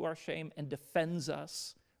into our shame and defends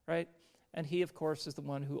us, right? And he, of course, is the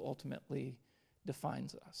one who ultimately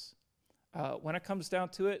defines us. When it comes down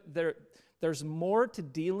to it, there's more to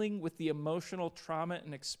dealing with the emotional trauma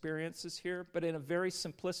and experiences here, but in a very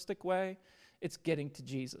simplistic way, it's getting to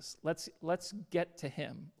Jesus. Let's get to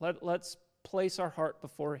him. Let's place our heart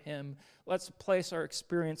before him. Let's place our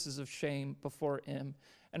experiences of shame before him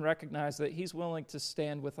and recognize that he's willing to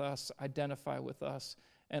stand with us, identify with us,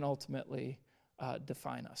 and ultimately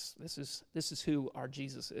define us. This is who our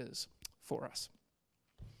Jesus is for us.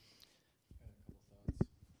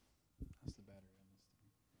 How's the battery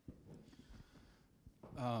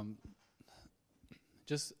on this thing?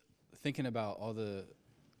 Just thinking about all the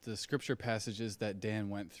scripture passages that Dan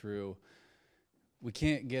went through, we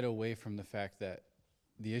can't get away from the fact that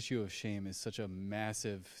the issue of shame is such a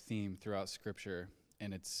massive theme throughout Scripture,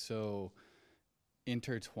 and it's so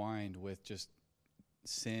intertwined with just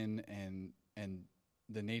sin and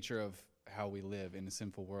the nature of how we live in a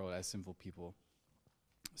sinful world as sinful people.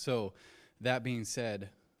 So that being said,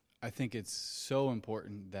 I think it's so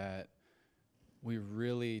important that we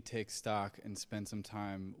really take stock and spend some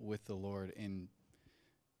time with the Lord in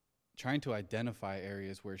trying to identify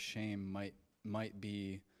areas where shame might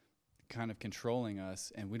be kind of controlling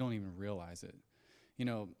us and we don't even realize it. You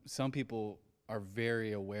know, some people are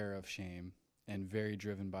very aware of shame and very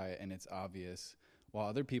driven by it, and it's obvious, while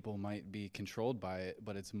other people might be controlled by it,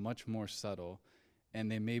 but it's much more subtle, and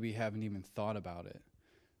they maybe haven't even thought about it.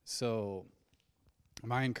 So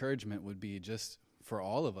my encouragement would be just for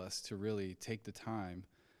all of us to really take the time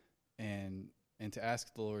and to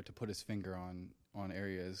ask the Lord to put his finger on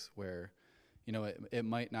areas where, you know, it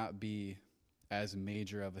might not be as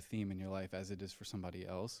major of a theme in your life as it is for somebody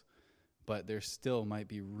else, but there still might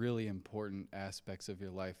be really important aspects of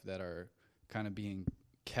your life that are kind of being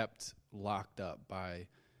kept locked up by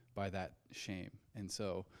that shame. And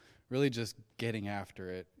so really just getting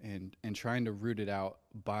after it and trying to root it out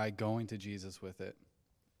by going to Jesus with it.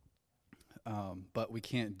 But we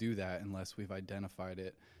can't do that unless we've identified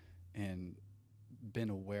it and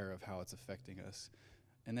been aware of how it's affecting us.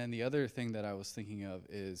 And then the other thing that I was thinking of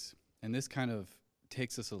is, and this kind of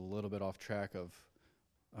takes us a little bit off track of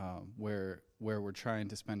where we're trying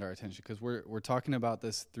to spend our attention, because we're talking about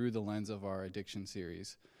this through the lens of our addiction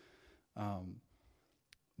series.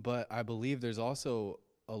 But I believe there's also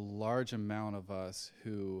a large amount of us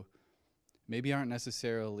who maybe aren't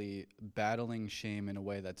necessarily battling shame in a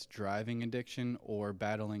way that's driving addiction or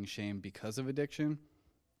battling shame because of addiction,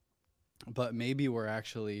 but maybe we're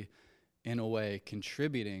actually, in a way,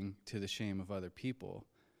 contributing to the shame of other people.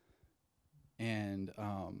 And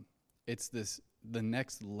it's the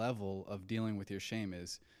next level of dealing with your shame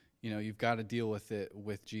is, you've got to deal with it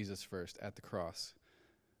with Jesus first at the cross.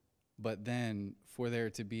 But then for there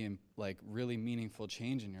to be really meaningful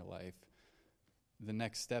change in your life, the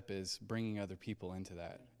next step is bringing other people into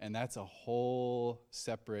that. And that's a whole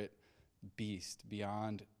separate beast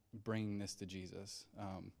beyond bringing this to Jesus.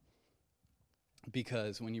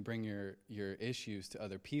 Because when you bring your issues to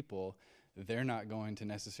other people, they're not going to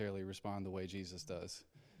necessarily respond the way Jesus does.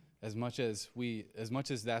 As much as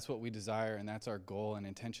that's what we desire and that's our goal and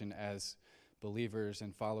intention as believers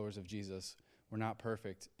and followers of Jesus, we're not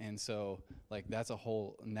perfect. And so that's a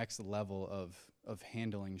whole next level of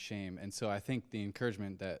handling shame. And so I think the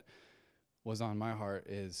encouragement that was on my heart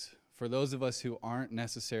is for those of us who aren't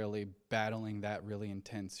necessarily battling that really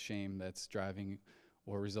intense shame that's driving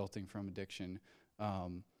or resulting from addiction,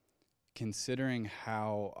 considering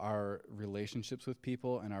how our relationships with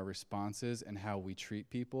people and our responses and how we treat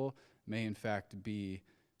people may in fact be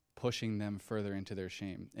pushing them further into their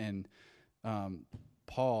shame. And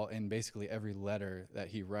Paul, in basically every letter that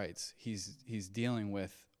he writes, he's dealing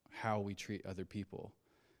with how we treat other people.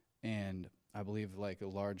 And I believe a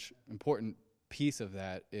large important piece of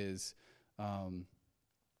that is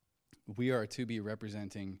we are to be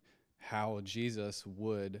representing how Jesus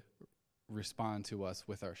would respond to us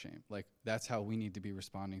with our shame. That's how we need to be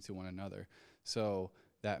responding to one another. So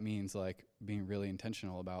that means being really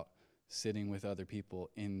intentional about sitting with other people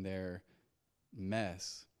in their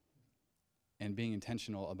mess and being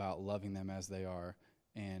intentional about loving them as they are.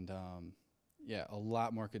 And a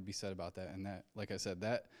lot more could be said about that. And that, like I said,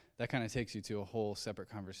 that kind of takes you to a whole separate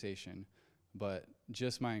conversation. But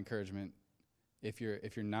just my encouragement, if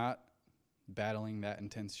you're not battling that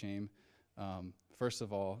intense shame, first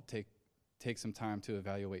of all, take some time to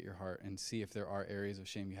evaluate your heart and see if there are areas of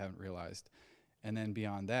shame you haven't realized. And then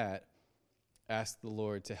beyond that, ask the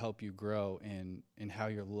Lord to help you grow in how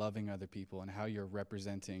you're loving other people and how you're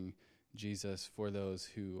representing Jesus for those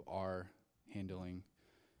who are handling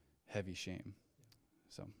heavy shame.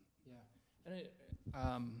 So, yeah,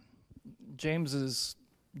 and James has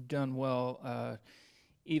done well,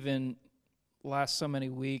 even last so many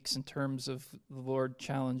weeks in terms of the Lord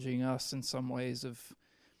challenging us in some ways of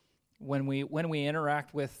when we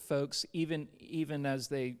interact with folks, even as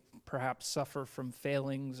they perhaps suffer from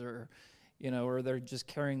failings or they're just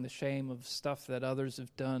carrying the shame of stuff that others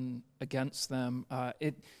have done against them.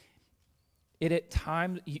 It at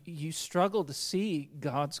times you struggle to see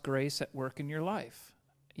God's grace at work in your life.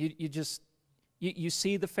 You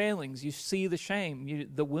see the failings, you see the shame,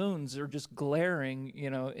 the wounds are just glaring,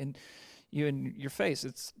 in your face.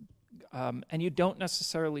 It's and you don't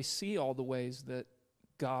necessarily see all the ways that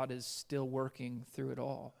God is still working through it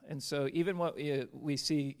all. And so even what we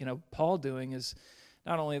see, Paul doing is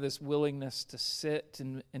not only this willingness to sit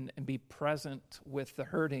and be present with the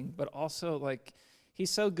hurting, but also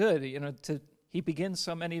he's so good, he begins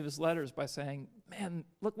so many of his letters by saying, man,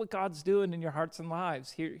 look what God's doing in your hearts and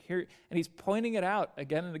lives here, and he's pointing it out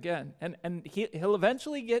again and again. And he'll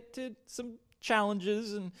eventually get to some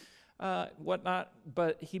challenges and whatnot,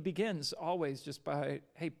 but he begins always just by,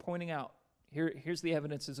 hey, pointing out, here's the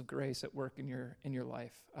evidences of grace at work in your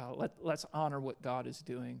life. Let's honor what God is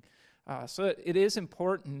doing. So it is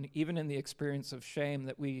important, even in the experience of shame,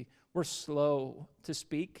 that we're slow to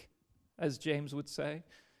speak, as James would say,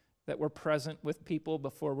 that we're present with people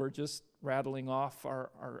before we're just rattling off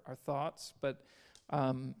our thoughts. But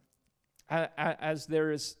as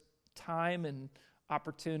there is time and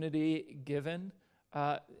opportunity given,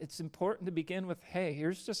 it's important to begin with, hey,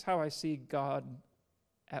 here's just how I see God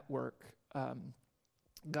at work.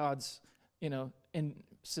 God's, in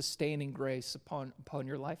sustaining grace upon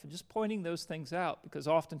your life, and just pointing those things out, because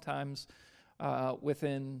oftentimes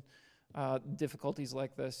within difficulties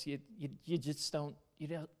like this, you just don't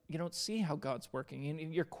see how God's working,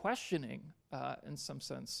 and you're questioning in some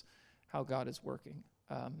sense how God is working.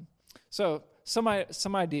 So some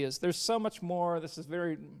ideas. There's so much more. This is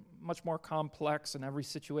very much more complex, and every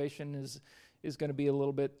situation is going to be a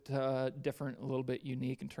little bit different, a little bit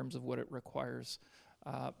unique in terms of what it requires.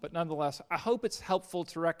 But nonetheless, I hope it's helpful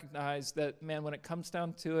to recognize that, man, when it comes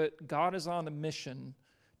down to it, God is on a mission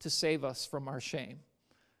to save us from our shame.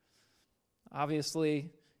 Obviously,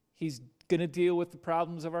 he's going to deal with the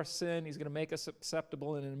problems of our sin. He's going to make us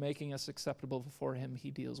acceptable, and in making us acceptable before him,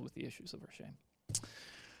 he deals with the issues of our shame.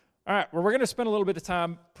 All right, well, we're going to spend a little bit of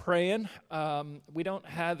time praying. We don't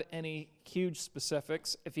have any huge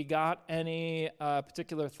specifics. If you got any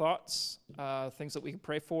particular thoughts, things that we can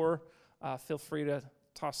pray for, feel free to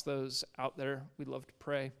toss those out there. We'd love to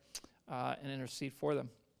pray and intercede for them.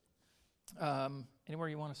 Anywhere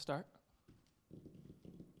you want to start?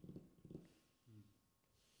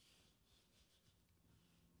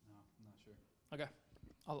 No, I'm not sure. Okay,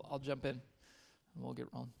 I'll jump in and we'll get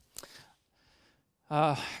rolling.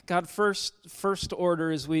 God, first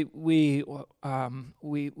order is we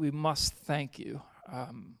must thank you.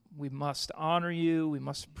 We must honor you. We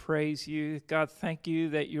must praise you. God, thank you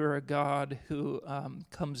that you're a God who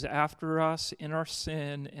comes after us in our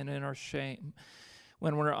sin and in our shame.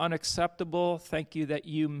 When we're unacceptable, thank you that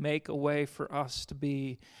you make a way for us to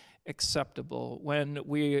be acceptable. When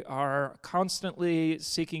we are constantly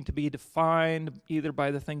seeking to be defined either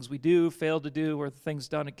by the things we do, fail to do, or the things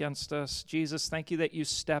done against us, Jesus, thank you that you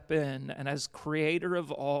step in, and as creator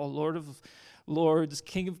of all, Lord of Lords,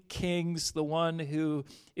 King of Kings, the one who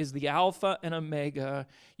is the Alpha and Omega,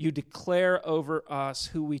 you declare over us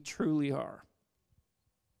who we truly are.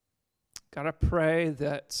 God, I pray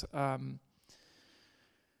that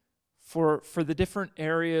for the different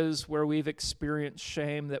areas where we've experienced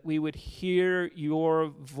shame, that we would hear your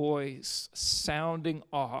voice sounding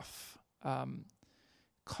off,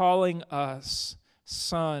 calling us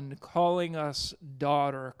son, calling us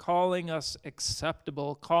daughter, calling us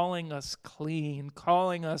acceptable, calling us clean,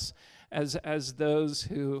 calling us as those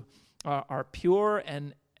who are pure,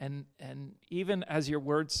 and even as your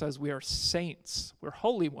word says, we are saints, we're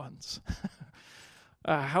holy ones.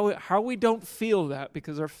 How we don't feel that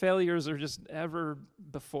because our failures are just ever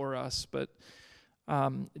before us, but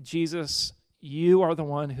Jesus, you are the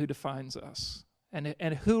one who defines us, and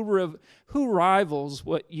who rivals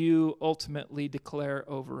what you ultimately declare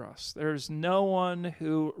over us. There's no one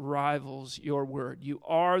who rivals your word. You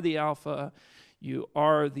are the Alpha, you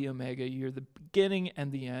are the Omega, you're the beginning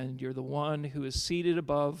and the end. You're the one who is seated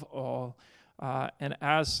above all. And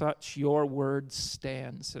as such, your word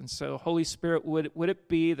stands. And so, Holy Spirit, would it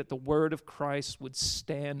be that the word of Christ would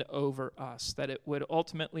stand over us, that it would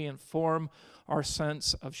ultimately inform our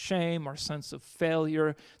sense of shame, our sense of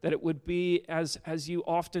failure, that it would be, as you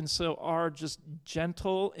often so are, just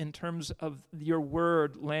gentle in terms of your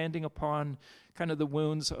word landing upon kind of the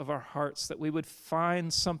wounds of our hearts, that we would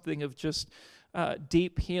find something of just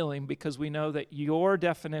deep healing, because we know that your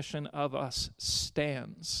definition of us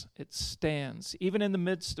stands. It stands. Even in the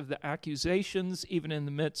midst of the accusations, even in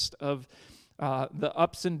the midst of the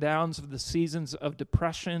ups and downs of the seasons of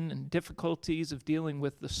depression and difficulties of dealing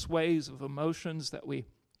with the sways of emotions that we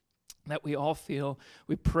all feel,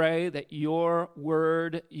 we pray that your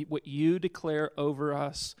word, what you declare over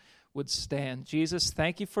us, would stand. Jesus,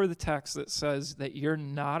 thank you for the text that says that you're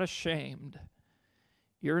not ashamed.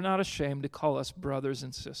 You're not ashamed to call us brothers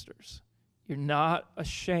and sisters. You're not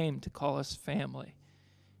ashamed to call us family.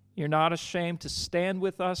 You're not ashamed to stand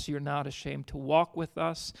with us. You're not ashamed to walk with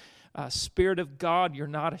us. Spirit of God, you're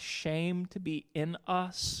not ashamed to be in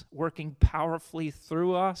us, working powerfully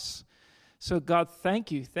through us. So God, thank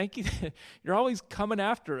you. Thank you that you're always coming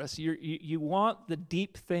after us. You want the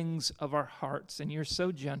deep things of our hearts, and you're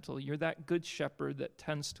so gentle. You're that good shepherd that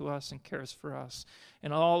tends to us and cares for us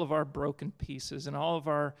in all of our broken pieces and all of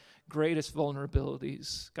our greatest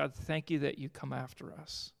vulnerabilities. God, thank you that you come after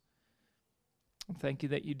us. And thank you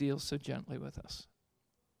that you deal so gently with us.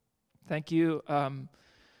 Thank you,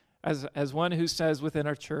 as one who says within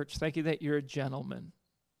our church, thank you that you're a gentleman.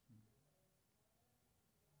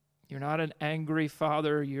 You're not an angry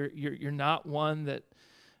father. You're not one that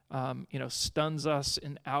stuns us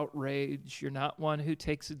in outrage. You're not one who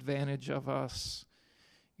takes advantage of us.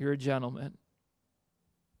 You're a gentleman.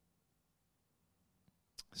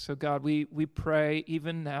 So God, we pray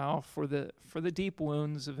even now for the deep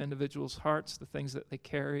wounds of individuals' hearts, the things that they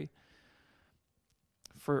carry,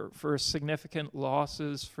 for significant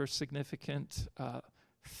losses, for significant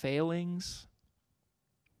failings,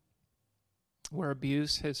 where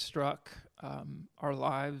abuse has struck our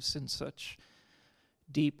lives in such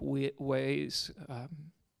deep ways.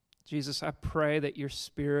 Jesus, I pray that your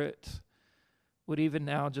Spirit would even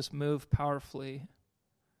now just move powerfully,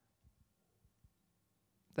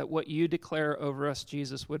 that what you declare over us,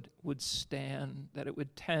 Jesus, would stand, that it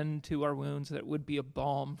would tend to our wounds, that it would be a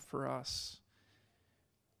balm for us.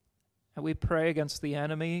 And we pray against the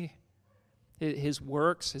enemy, his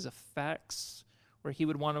works, his effects, where he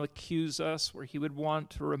would want to accuse us, where he would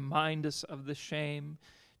want to remind us of the shame.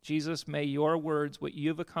 Jesus, may your words, what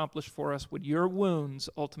you've accomplished for us, would your wounds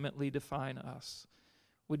ultimately define us?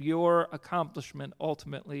 Would your accomplishment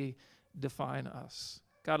ultimately define us?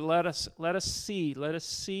 God, let us see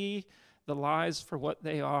the lies for what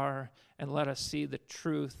they are, and let us see the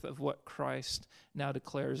truth of what Christ now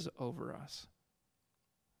declares over us.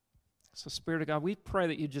 So, Spirit of God, we pray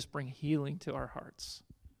that you just bring healing to our hearts.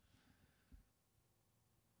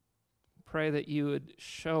 Pray that you would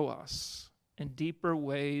show us in deeper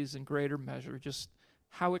ways and greater measure just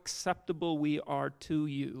how acceptable we are to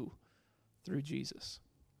you through Jesus.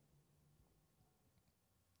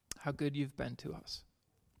 How good you've been to us.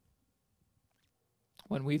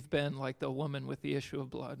 When we've been like the woman with the issue of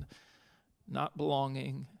blood, not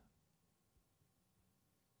belonging.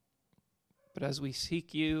 But as we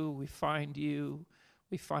seek you, we find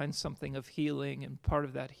something of healing, and part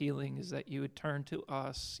of that healing is that you would turn to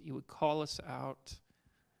us, you would call us out,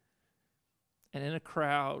 and in a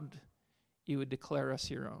crowd, you would declare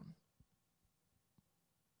us your own.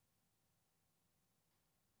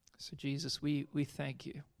 So Jesus, we thank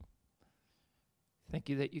you. Thank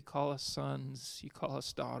you that you call us sons, you call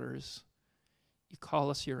us daughters, you call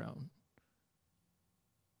us your own.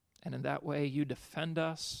 And in that way, you defend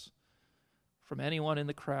us from anyone in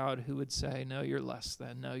the crowd who would say, no, you're less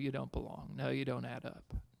than, no, you don't belong, no, you don't add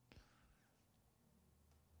up.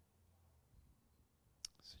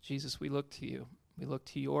 So Jesus, we look to you. We look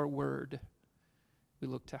to your word. We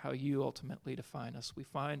look to how you ultimately define us. We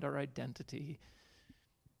find our identity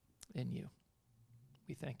in you.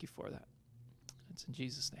 We thank you for that. It's in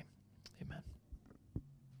Jesus' name. Amen.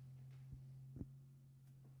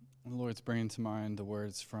 The Lord's bringing to mind the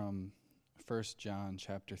words from 1 John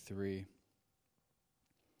chapter 3,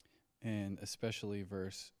 and especially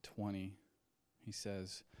verse 20. He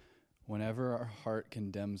says, "Whenever our heart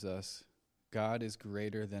condemns us, God is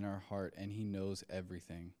greater than our heart, and he knows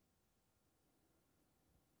everything."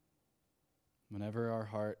 Whenever our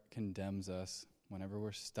heart condemns us, whenever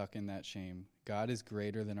we're stuck in that shame, God is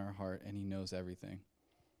greater than our heart, and he knows everything.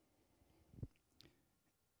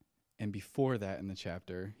 And before that in the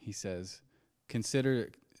chapter, he says,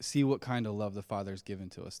 see what kind of love the Father has given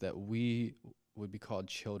to us, that we would be called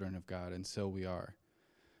children of God, and so we are.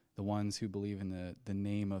 The ones who believe in the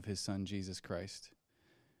name of his Son, Jesus Christ.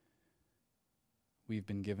 We've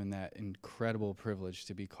been given that incredible privilege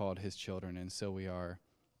to be called his children, and so we are.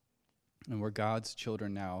 And we're God's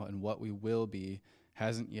children now, and what we will be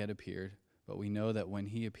hasn't yet appeared, but we know that when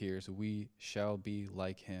he appears, we shall be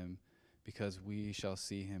like him, because we shall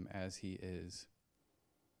see him as he is.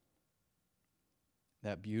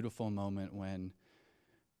 That beautiful moment when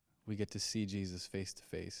we get to see Jesus face to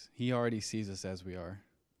face. He already sees us as we are.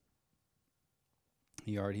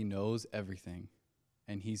 He already knows everything,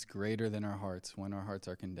 and he's greater than our hearts when our hearts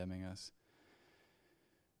are condemning us.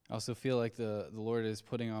 I also feel like the Lord is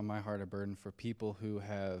putting on my heart a burden for people who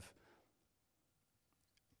have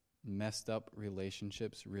messed up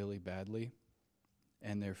relationships really badly,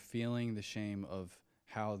 and they're feeling the shame of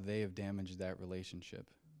how they have damaged that relationship.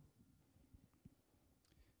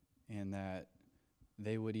 And that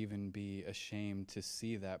they would even be ashamed to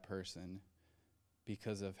see that person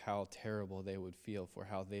because of how terrible they would feel for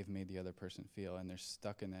how they've made the other person feel, and they're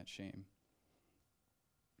stuck in that shame.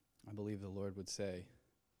 I believe the Lord would say,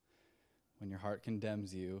 when your heart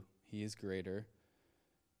condemns you, he is greater.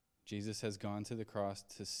 Jesus has gone to the cross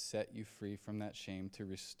to set you free from that shame, to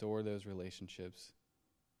restore those relationships.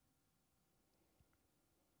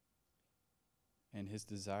 And his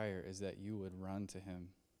desire is that you would run to him.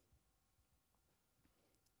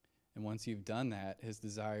 And once you've done that, his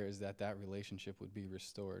desire is that that relationship would be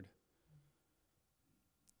restored.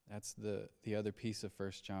 That's the other piece of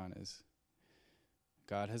 1 John is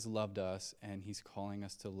God has loved us, and he's calling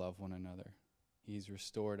us to love one another. He's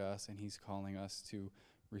restored us, and he's calling us to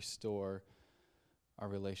restore our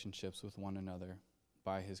relationships with one another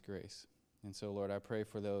by his grace. And so, Lord, I pray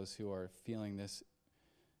for those who are feeling this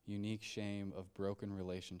unique shame of broken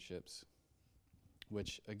relationships,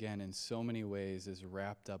 which, again, in so many ways is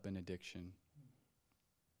wrapped up in addiction.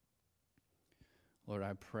 Lord,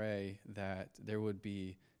 I pray that there would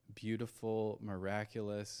be beautiful,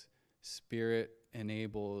 miraculous,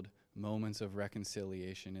 Spirit-enabled moments of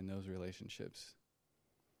reconciliation in those relationships,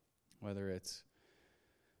 whether it's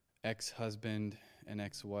ex-husband and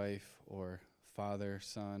ex-wife, or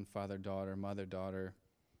father-son, father-daughter, mother-daughter,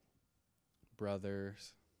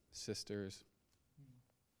 brothers, sisters.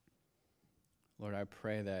 Lord, I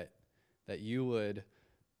pray that you would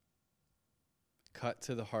cut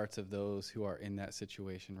to the hearts of those who are in that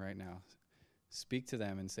situation right now. Speak to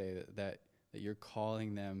them and say that you're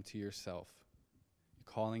calling them to yourself.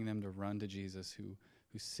 You're calling them to run to Jesus, who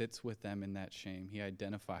sits with them in that shame. He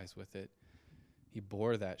identifies with it. He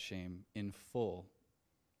bore that shame in full.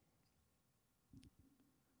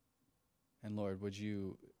 And Lord, would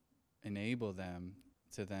you enable them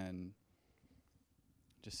to then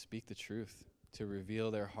just speak the truth, to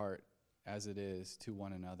reveal their heart as it is to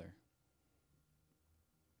one another.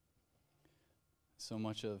 So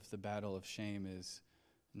much of the battle of shame is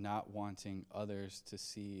not wanting others to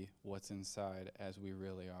see what's inside as we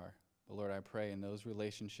really are. But Lord, I pray in those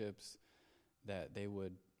relationships that they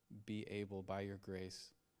would be able, by your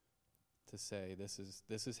grace, to say, this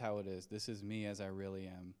is how it is. This is me as I really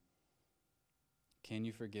am. Can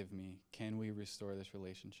you forgive me? Can we restore this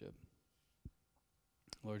relationship?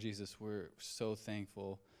 Lord Jesus, we're so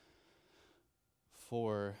thankful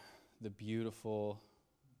for the beautiful,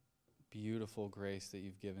 beautiful grace that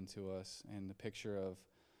you've given to us, and the picture of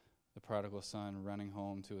the prodigal son running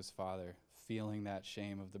home to his father, feeling that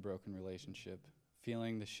shame of the broken relationship,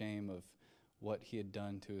 feeling the shame of what he had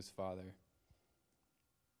done to his father.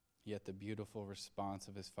 Yet the beautiful response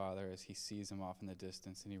of his father as he sees him off in the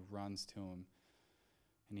distance, and he runs to him,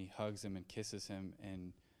 and he hugs him and kisses him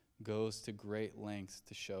and goes to great lengths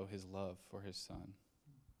to show his love for his son.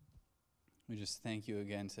 We just thank you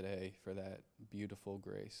again today for that beautiful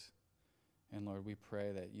grace. And Lord, we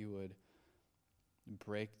pray that you would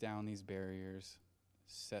break down these barriers,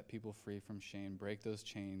 set people free from shame, break those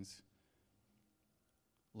chains.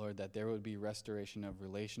 Lord, that there would be restoration of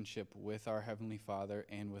relationship with our Heavenly Father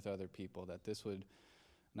and with other people, that this would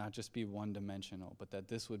not just be one-dimensional, but that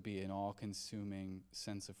this would be an all-consuming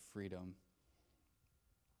sense of freedom.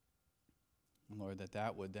 Lord,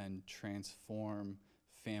 that would then transform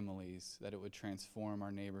families, that it would transform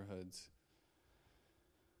our neighborhoods.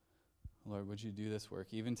 Lord, would you do this work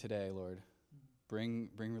even today, Lord? Bring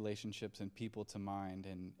relationships and people to mind,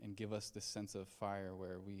 and give us this sense of fire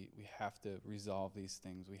where we have to resolve these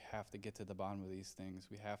things. We have to get to the bottom of these things.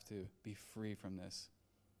 We have to be free from this.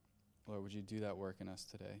 Lord, would you do that work in us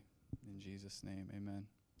today? In Jesus' name, amen.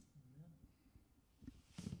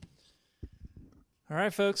 All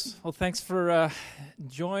right, folks. Well, thanks for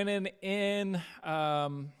joining in.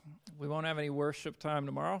 We won't have any worship time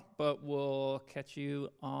tomorrow, but we'll catch you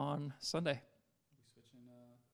on Sunday.